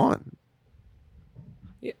 What's it on?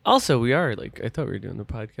 Yeah, also, we are I thought we were doing the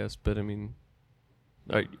podcast, but I mean,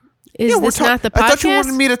 Is we're this not the podcast? I thought you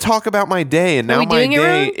wanted me to talk about my day, and Are now we my doing it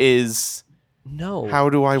day wrong? is. no. How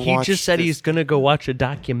do I He watch just said this? he's gonna go watch a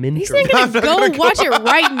documentary. He's not gonna I'm not go gonna go watch it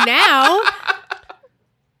right now.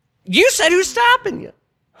 You said who's stopping you?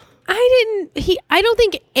 I don't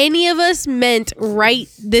think any of us meant right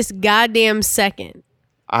this goddamn second.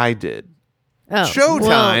 I did. Oh,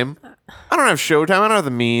 Showtime. I don't have Showtime. I don't have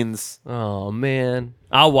the means. Oh man,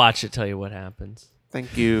 I'll watch it. Tell you what happens.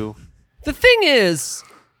 Thank you. The thing is,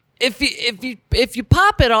 if you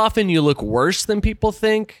pop it off and you look worse than people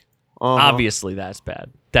think, obviously that's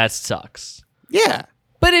bad. That sucks. Yeah.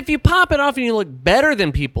 But if you pop it off and you look better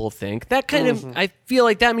than people think, that kind of I feel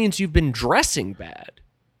like that means you've been dressing bad.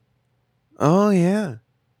 Oh yeah.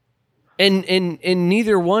 And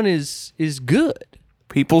neither one is good.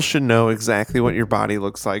 People should know exactly what your body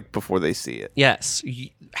looks like before they see it. Yes,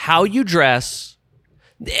 how you dress.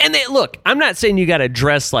 And look, I'm not saying you got to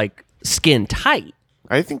dress like skin tight.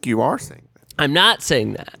 I think you are saying that. I'm not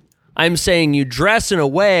saying that. I'm saying you dress in a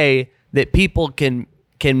way that people can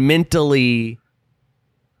mentally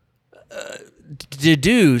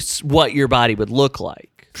deduce what your body would look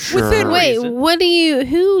like. Sure. Wait,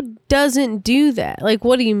 who doesn't do that? Like,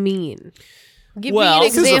 what do you mean? Give Well, me an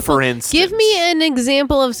this is a example. for instance. Give me an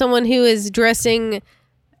example of someone who is dressing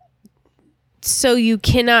so you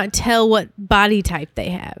cannot tell what body type they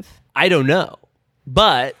have. I don't know,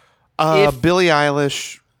 but if- Billie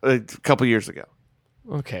Eilish a couple years ago.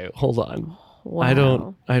 okay, hold on.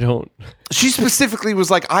 Wow. I don't. She specifically was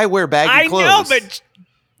like, I wear baggy I clothes.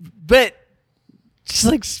 know, but she's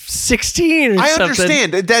like 16 or I something.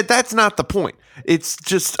 understand. That's not the point. It's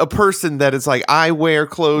just a person that is like, I wear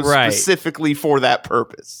clothes Right. specifically for that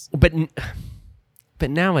purpose. But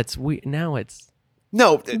now it's now it's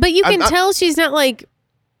No. But you can tell she's not like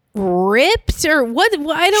ripped or what?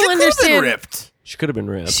 I She don't could have been understand. ripped. she could have been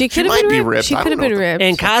ripped. She could have might been be ripped. ripped. She I could have don't been know. ripped.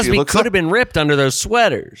 And Cosby looks could up. have been ripped under those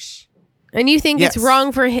sweaters. And you think Yes. it's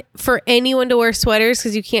wrong for anyone to wear sweaters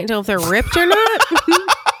because you can't tell if they're ripped or not?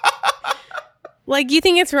 Like, you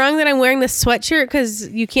think it's wrong that I'm wearing this sweatshirt because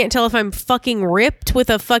you can't tell if I'm fucking ripped with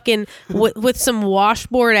a fucking with some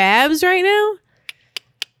washboard abs right now?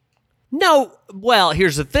 No, well,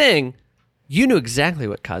 here's the thing. You knew exactly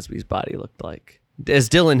what Cosby's body looked like, as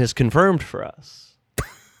Dylan has confirmed for us.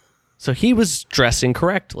 So he was dressing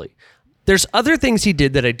correctly. There's other things he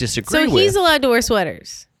did that I disagree So with. he's allowed to wear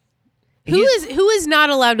sweaters. Who is not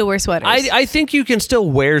allowed to wear sweaters? I think you can still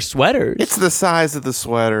wear sweaters. It's the size of the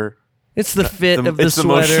sweater. It's the fit of the it's the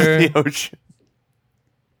motion sweater. of the ocean.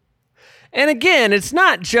 And again, it's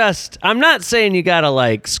not just, I'm not saying you got to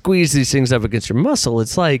like squeeze these things up against your muscle.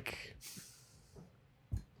 It's like,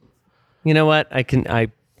 you know what? I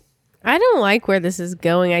don't like where this is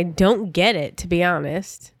going. I don't get it, to be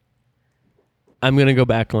honest. I'm going to go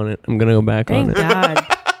back on it. I'm going to go back on Thank it.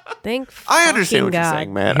 God. Thank I understand what fucking you're God.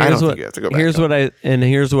 saying, man. I don't think you have to go back.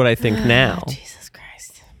 Here's what I think now. Jesus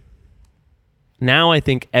Christ. Now I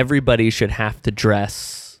think everybody should have to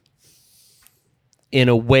dress in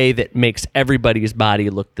a way that makes everybody's body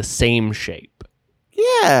look the same shape.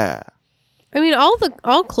 Yeah. I mean,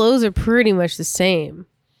 all clothes are pretty much the same.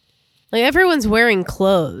 Like, everyone's wearing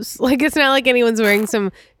clothes. Like, it's not like anyone's wearing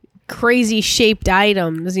some crazy shaped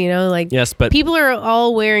items, you know? Like, Yes, but people are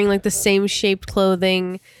all wearing like the same shaped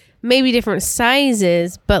clothing, maybe different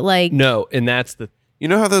sizes, but like no, and that's the You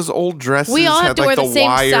know how those old dresses we all have had to like wear the same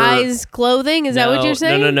wire, size clothing. Is that what you're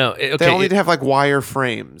saying? No. Okay. They all need to have like wire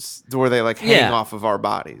frames where they like hang Yeah. off of our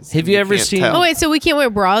bodies. Have you ever can't seen- tell. Oh wait, so we can't wear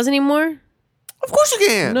bras anymore? Of course you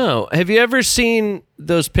can. No. Have you ever seen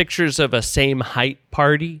those pictures of a same height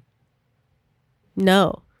party?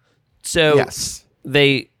 No. So Yes.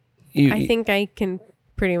 I think I can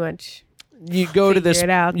pretty much. you go to this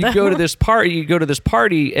Figure it out, you go to this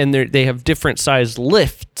party and they have different sized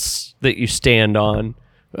lifts that you stand on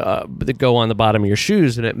that go on the bottom of your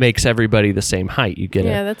shoes, and it makes everybody the same height. You get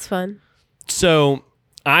Yeah, it. that's fun. So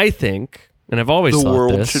I think, and I've always The thought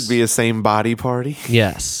world this, should be a same body party.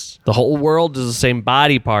 yes, the whole world is the same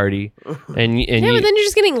body party, and Yeah, you, but then you're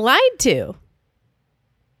just getting lied to.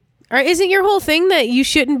 Or isn't your whole thing that you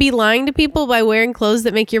shouldn't be lying to people by wearing clothes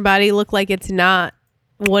that make your body look like it's not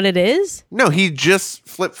what it is? No, he just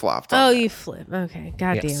flip flopped. Oh, you flip. Okay.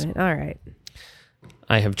 God Yes. damn it. All right.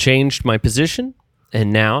 I have changed my position,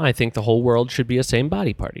 and now I think the whole world should be a same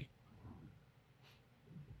body party.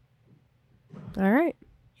 All right.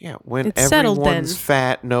 Yeah, when It's settled everyone's then.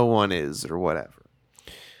 fat, no one is, or whatever.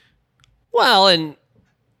 Well,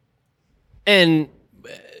 and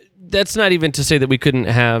that's not even to say that we couldn't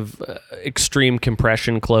have extreme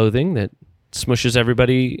compression clothing that smushes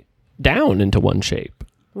everybody down into one shape.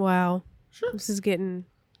 Wow. This is getting.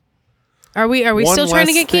 Are we One still trying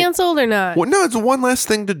to less get thing- canceled or not? Well, no, it's one less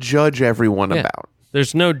thing to judge everyone Yeah. about.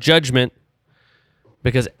 There's no judgment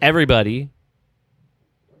because everybody.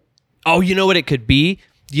 Oh, you know what it could be?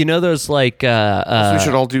 You know those like So we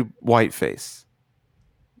should all do whiteface.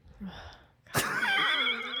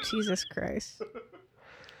 Jesus Christ.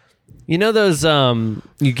 you know those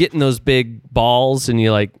you get in those big balls and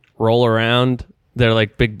you like roll around. They're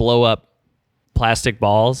like big blow up plastic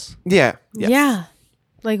balls. Yeah. Yes. Yeah.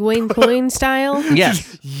 Like Wayne Coyne style?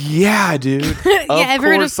 Yes. Yeah, dude. Yeah, Of ever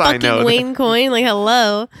heard of course I fucking know. Wayne Coyne? Like,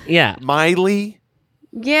 hello. Yeah. Miley.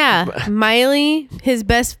 Yeah. Miley, his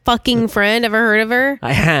best fucking friend. Ever heard of her?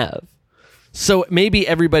 I have. So maybe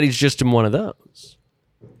everybody's just in one of those.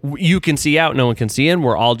 You can see out, no one can see in.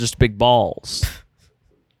 We're all just big balls.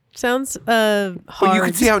 Sounds hard. But you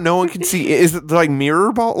can see how no one can see. Is it like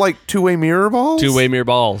mirror ball? Like two-way mirror balls? Two-way mirror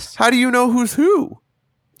balls. How do you know who's who?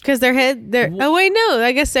 Because their head, oh wait, no,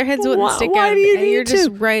 I guess their heads wouldn't Why- stick why out. do you You're need just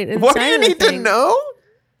to? right inside What do you of the need to thing. know?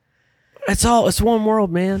 It's one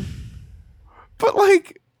world, man. But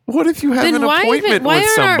like, what if you have Then an why appointment even? Why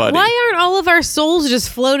with aren't somebody? why aren't all of our souls just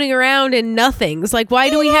floating around in nothings? Like, why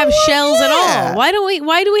do we have Oh, shells at yeah. all?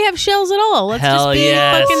 Why do we have shells at all? Let's Hell just be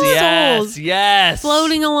yes, fucking yes, souls yes.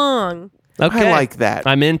 floating along. Okay. I like that.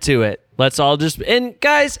 I'm into it. Let's all just and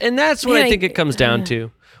guys, and that's what Man, I think it comes down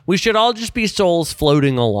to. We should all just be souls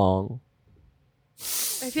floating along.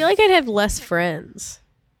 I feel like I'd have less friends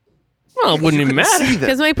Well, it wouldn't even matter. See that.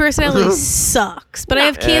 because my personality sucks. But I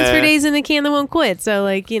have cancer Eh. days in the can that won't quit. So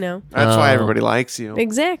like, you know, That's why Oh. everybody likes you.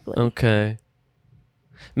 exactly. Okay.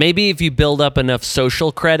 Maybe if you build up enough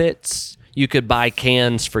social credits, you could buy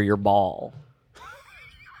cans for your ball.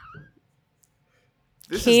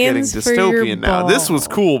 This is getting Cans for your dystopian now. This was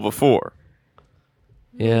ball. cool before.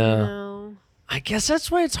 Yeah. No. I guess that's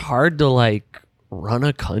why it's hard to like run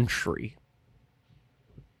a country.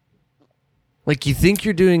 Like you think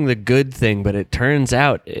you're doing the good thing, but it turns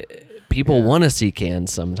out people want to see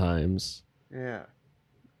cans sometimes. Yeah.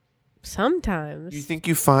 Sometimes. You think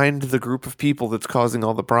you find the group of people that's causing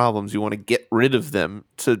all the problems. You want to get rid of them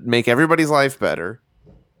to make everybody's life better.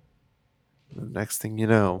 The next thing you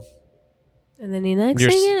know. And then the next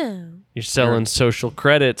You're thing s- you know. You're selling social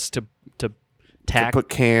credits to tack Put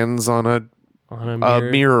cans on a on a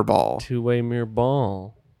mirror ball. two-way mirror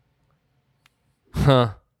ball.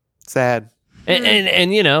 Huh. Sad.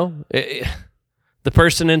 And you know, the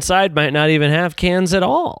person inside might not even have cans at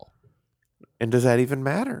all. And does that even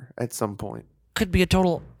matter at some point? Could be a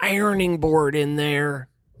total ironing board in there.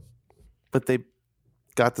 But they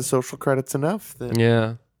got the social credits enough. That,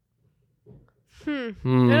 Yeah. I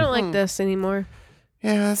don't like this anymore.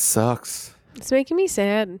 Yeah, that sucks. It's making me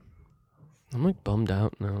sad. I'm like bummed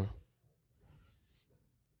out now.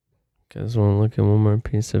 Guys want to look at one more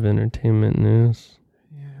piece of entertainment news?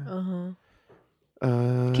 Uh-huh.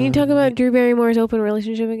 Can Can you talk about Drew Barrymore's open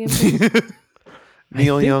relationship again, please?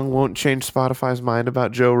 Neil Young won't change Spotify's mind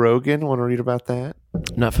about Joe Rogan? Want to read about that?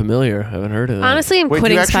 Not familiar. I haven't heard of that. Honestly, I'm Wait, do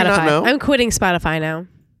quitting you actually not Spotify. know? I'm quitting Spotify now.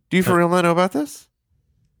 Do you for real not know about this?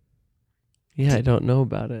 Yeah, I don't know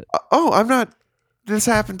about it. Oh, I'm not. This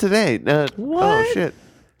happened today. Oh, What? shit.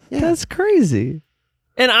 Yeah. That's crazy.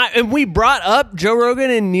 And we brought up Joe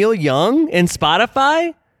Rogan and Neil Young and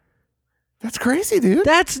Spotify. That's crazy, dude.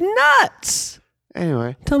 That's nuts.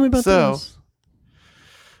 Anyway. Tell me about this.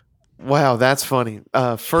 Wow, that's funny.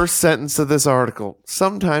 First sentence of this article.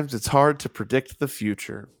 Sometimes it's hard to predict the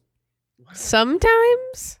future.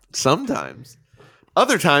 Sometimes? Sometimes.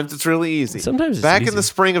 Other times it's really easy. Sometimes it's Back easy. in the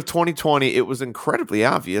spring of 2020, it was incredibly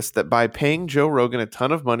obvious that by paying Joe Rogan a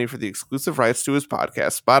ton of money for the exclusive rights to his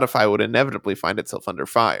podcast, Spotify would inevitably find itself under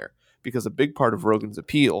fire. Because a big part of Rogan's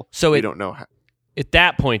appeal, So we it- don't know how. At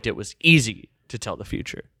that point, it was easy to tell the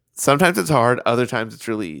future. Sometimes it's hard, other times it's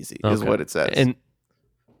really easy, is Okay. what it says. And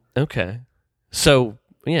okay, so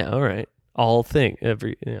yeah, all right. I'm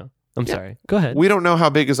sorry. Go ahead. We don't know how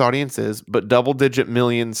big his audience is, but double-digit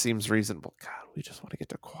millions seems reasonable. God, we just want to get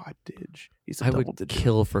to quad dig. He's a I would double-digit.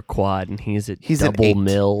 kill for quad, and he's at He's an double 8.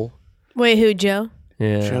 mil. Wait, who, Joe?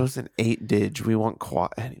 Yeah, Joe's an 8 dig. We want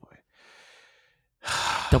quad. Anyway.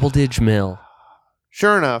 double dig mil.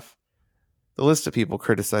 Sure enough, the list of people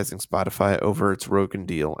criticizing Spotify over its Rogan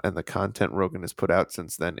deal and the content Rogan has put out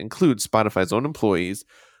since then includes Spotify's own employees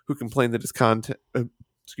who complained that his content,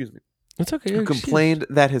 It's okay. who you're complained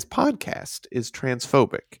that his podcast is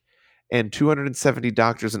transphobic, and 270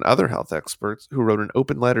 doctors and other health experts who wrote an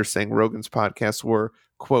open letter saying Rogan's podcasts were,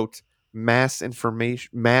 quote, mass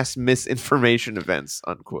misinformation events,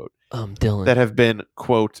 unquote, Dylan. that have been,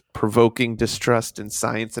 quote, provoking distrust in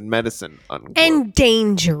science and medicine, unquote. And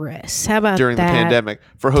dangerous. How about During that? the pandemic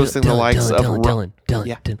for hosting the likes of Dylan.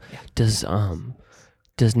 Yeah.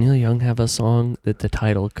 Does Neil Young have a song that the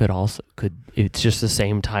title could it's just the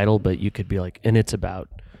same title, but you could be like, and it's about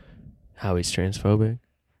how he's transphobic,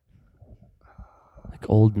 like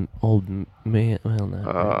old man. Well,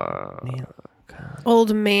 not Neil.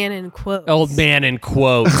 Old man in quotes. Old man in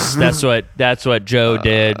quotes. That's what Joe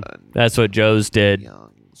did. That's what Joe's did.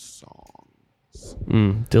 young songs.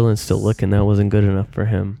 Dylan's still looking. That wasn't good enough for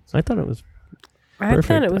him. I thought it was. I thought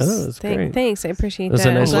Perfect. it was. I thought it was great. Thanks, I appreciate It was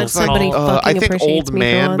that. a nice I'm glad little somebody song. fucking I think appreciates old me for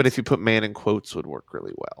man, once. but if you put man in quotes, would work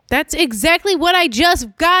really well. That's exactly what I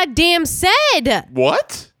just goddamn said.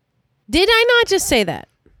 What? Did I not just say that?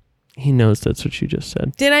 He knows that's what you just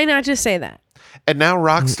said. Did I not just say that? And now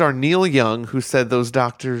rock star Neil Young, who said those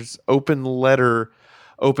doctors' open letter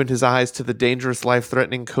opened his eyes to the dangerous,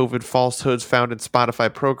 life-threatening COVID falsehoods found in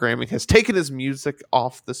Spotify programming, has taken his music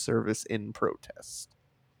off the service in protest.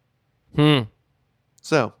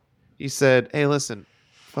 So he said, "Hey, listen,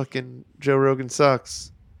 fucking Joe Rogan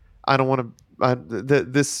sucks. I don't want to.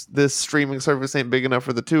 This streaming service ain't big enough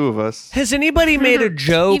for the two of us." Has anybody made a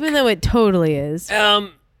joke? Even though it totally is.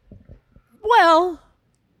 Well,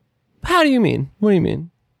 how do you mean? What do you mean?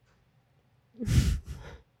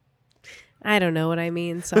 I don't know what I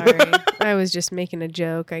mean. Sorry. I was just making a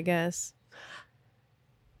joke, I guess.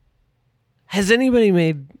 Has anybody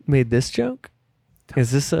made this joke? Is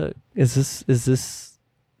this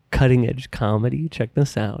cutting edge comedy? Check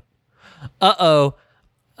this out. I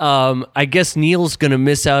guess Neil's gonna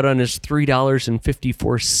miss out on his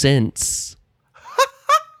 $3.54.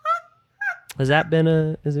 Has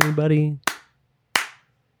anybody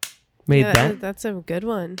made Yeah, that? That's a good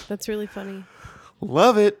one. That's really funny.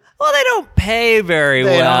 Love it. Well, they don't pay very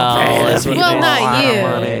They don't well. pay That's them what Well, they not say. you.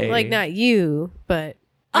 Money. Like, not you, but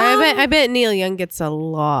I bet Neil Young gets a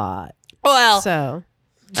lot. Well, So,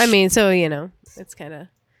 I mean, so, you know, it's kind of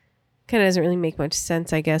doesn't really make much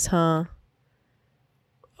sense, I guess, huh?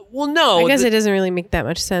 well, no. I guess it doesn't really make that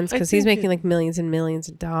much sense I because he's think making like millions and millions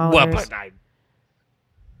of dollars. Well, but I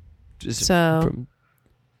just So-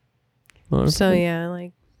 from, So yeah,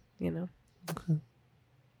 like, you know.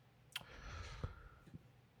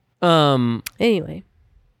 Anyway,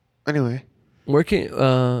 Anyway, working.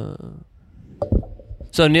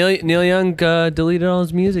 So Neil Young deleted all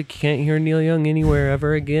his music. You can't hear Neil Young anywhere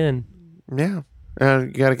ever again. yeah.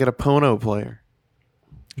 You got to get a Pono player.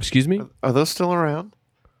 Excuse me. Are those still around?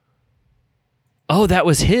 Oh, that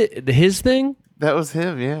was his thing. That was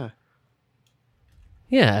him, yeah.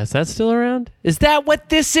 Yeah, is that still around? Is that what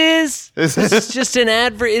this is? This is just an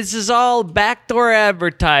advert. This is all backdoor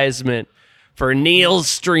advertisement for Neil's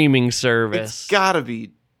streaming service. It's gotta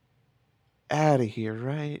be out of here,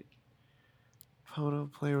 right?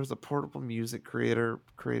 Pono Player was a portable music creator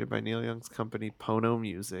created by Neil Young's company, Pono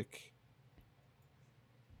Music.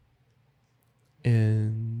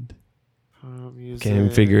 And Pono Music can't even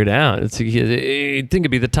figure it out. You'd think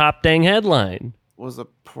it'd be the top dang headline. was a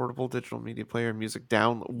portable digital media player, music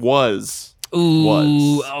down was. Ooh,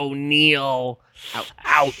 Was. oh Neil.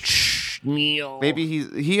 Ouch, Neil. Maybe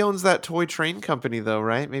he owns that toy train company though,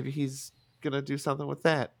 right? Maybe he's gonna do something with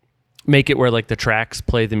that. Make it where like the tracks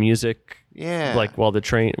play the music, Yeah. like when the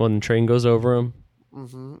train goes over them.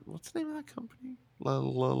 Mm-hmm. What's the name of that company?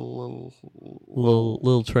 Little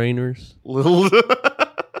trainers. Little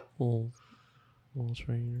Little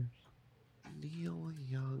trainers. Neil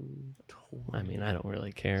Young toy. I mean, I don't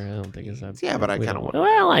really care. I don't think it's that. Yeah, but I we kinda don't- want to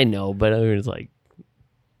Well, I know, but I mean, it's like,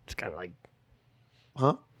 it's kind of like,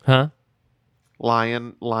 Huh? huh?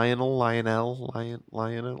 Lionel.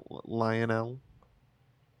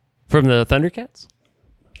 From the Thundercats?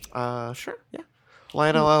 Sure, yeah.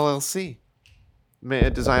 Lionel LLC.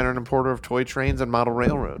 Designer and importer of toy trains and model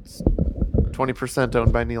railroads. 20%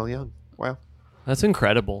 owned by Neil Young. Wow. That's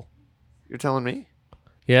incredible. You're telling me?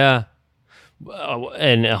 Yeah,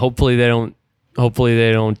 and hopefully they don't. Hopefully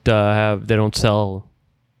they don't sell.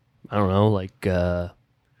 I don't know, like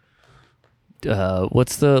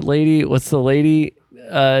what's the lady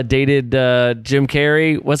dated Jim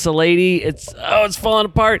Carrey? What's the lady? It's falling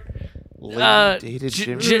apart. Dated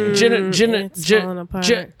Jim It's falling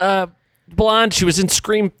apart. Blonde. She was in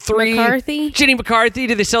Scream 3. McCarthy? Jenny McCarthy.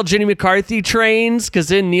 Did they sell Jenny McCarthy trains? Because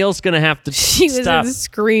then Neil's gonna have to She was stop. in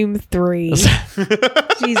Scream 3.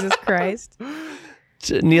 Jesus Christ.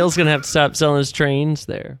 Neil's gonna have to stop selling his trains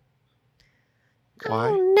there.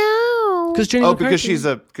 Why? No. Because Jenny Oh, McCarthy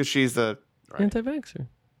because she's a right. anti-vaxxer.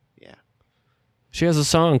 Yeah. She has a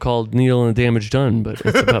song called Neil and the Damage Done, but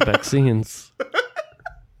it's about vaccines.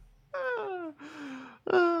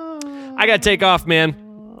 I gotta take off, man.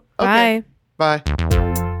 Okay. Bye. Bye.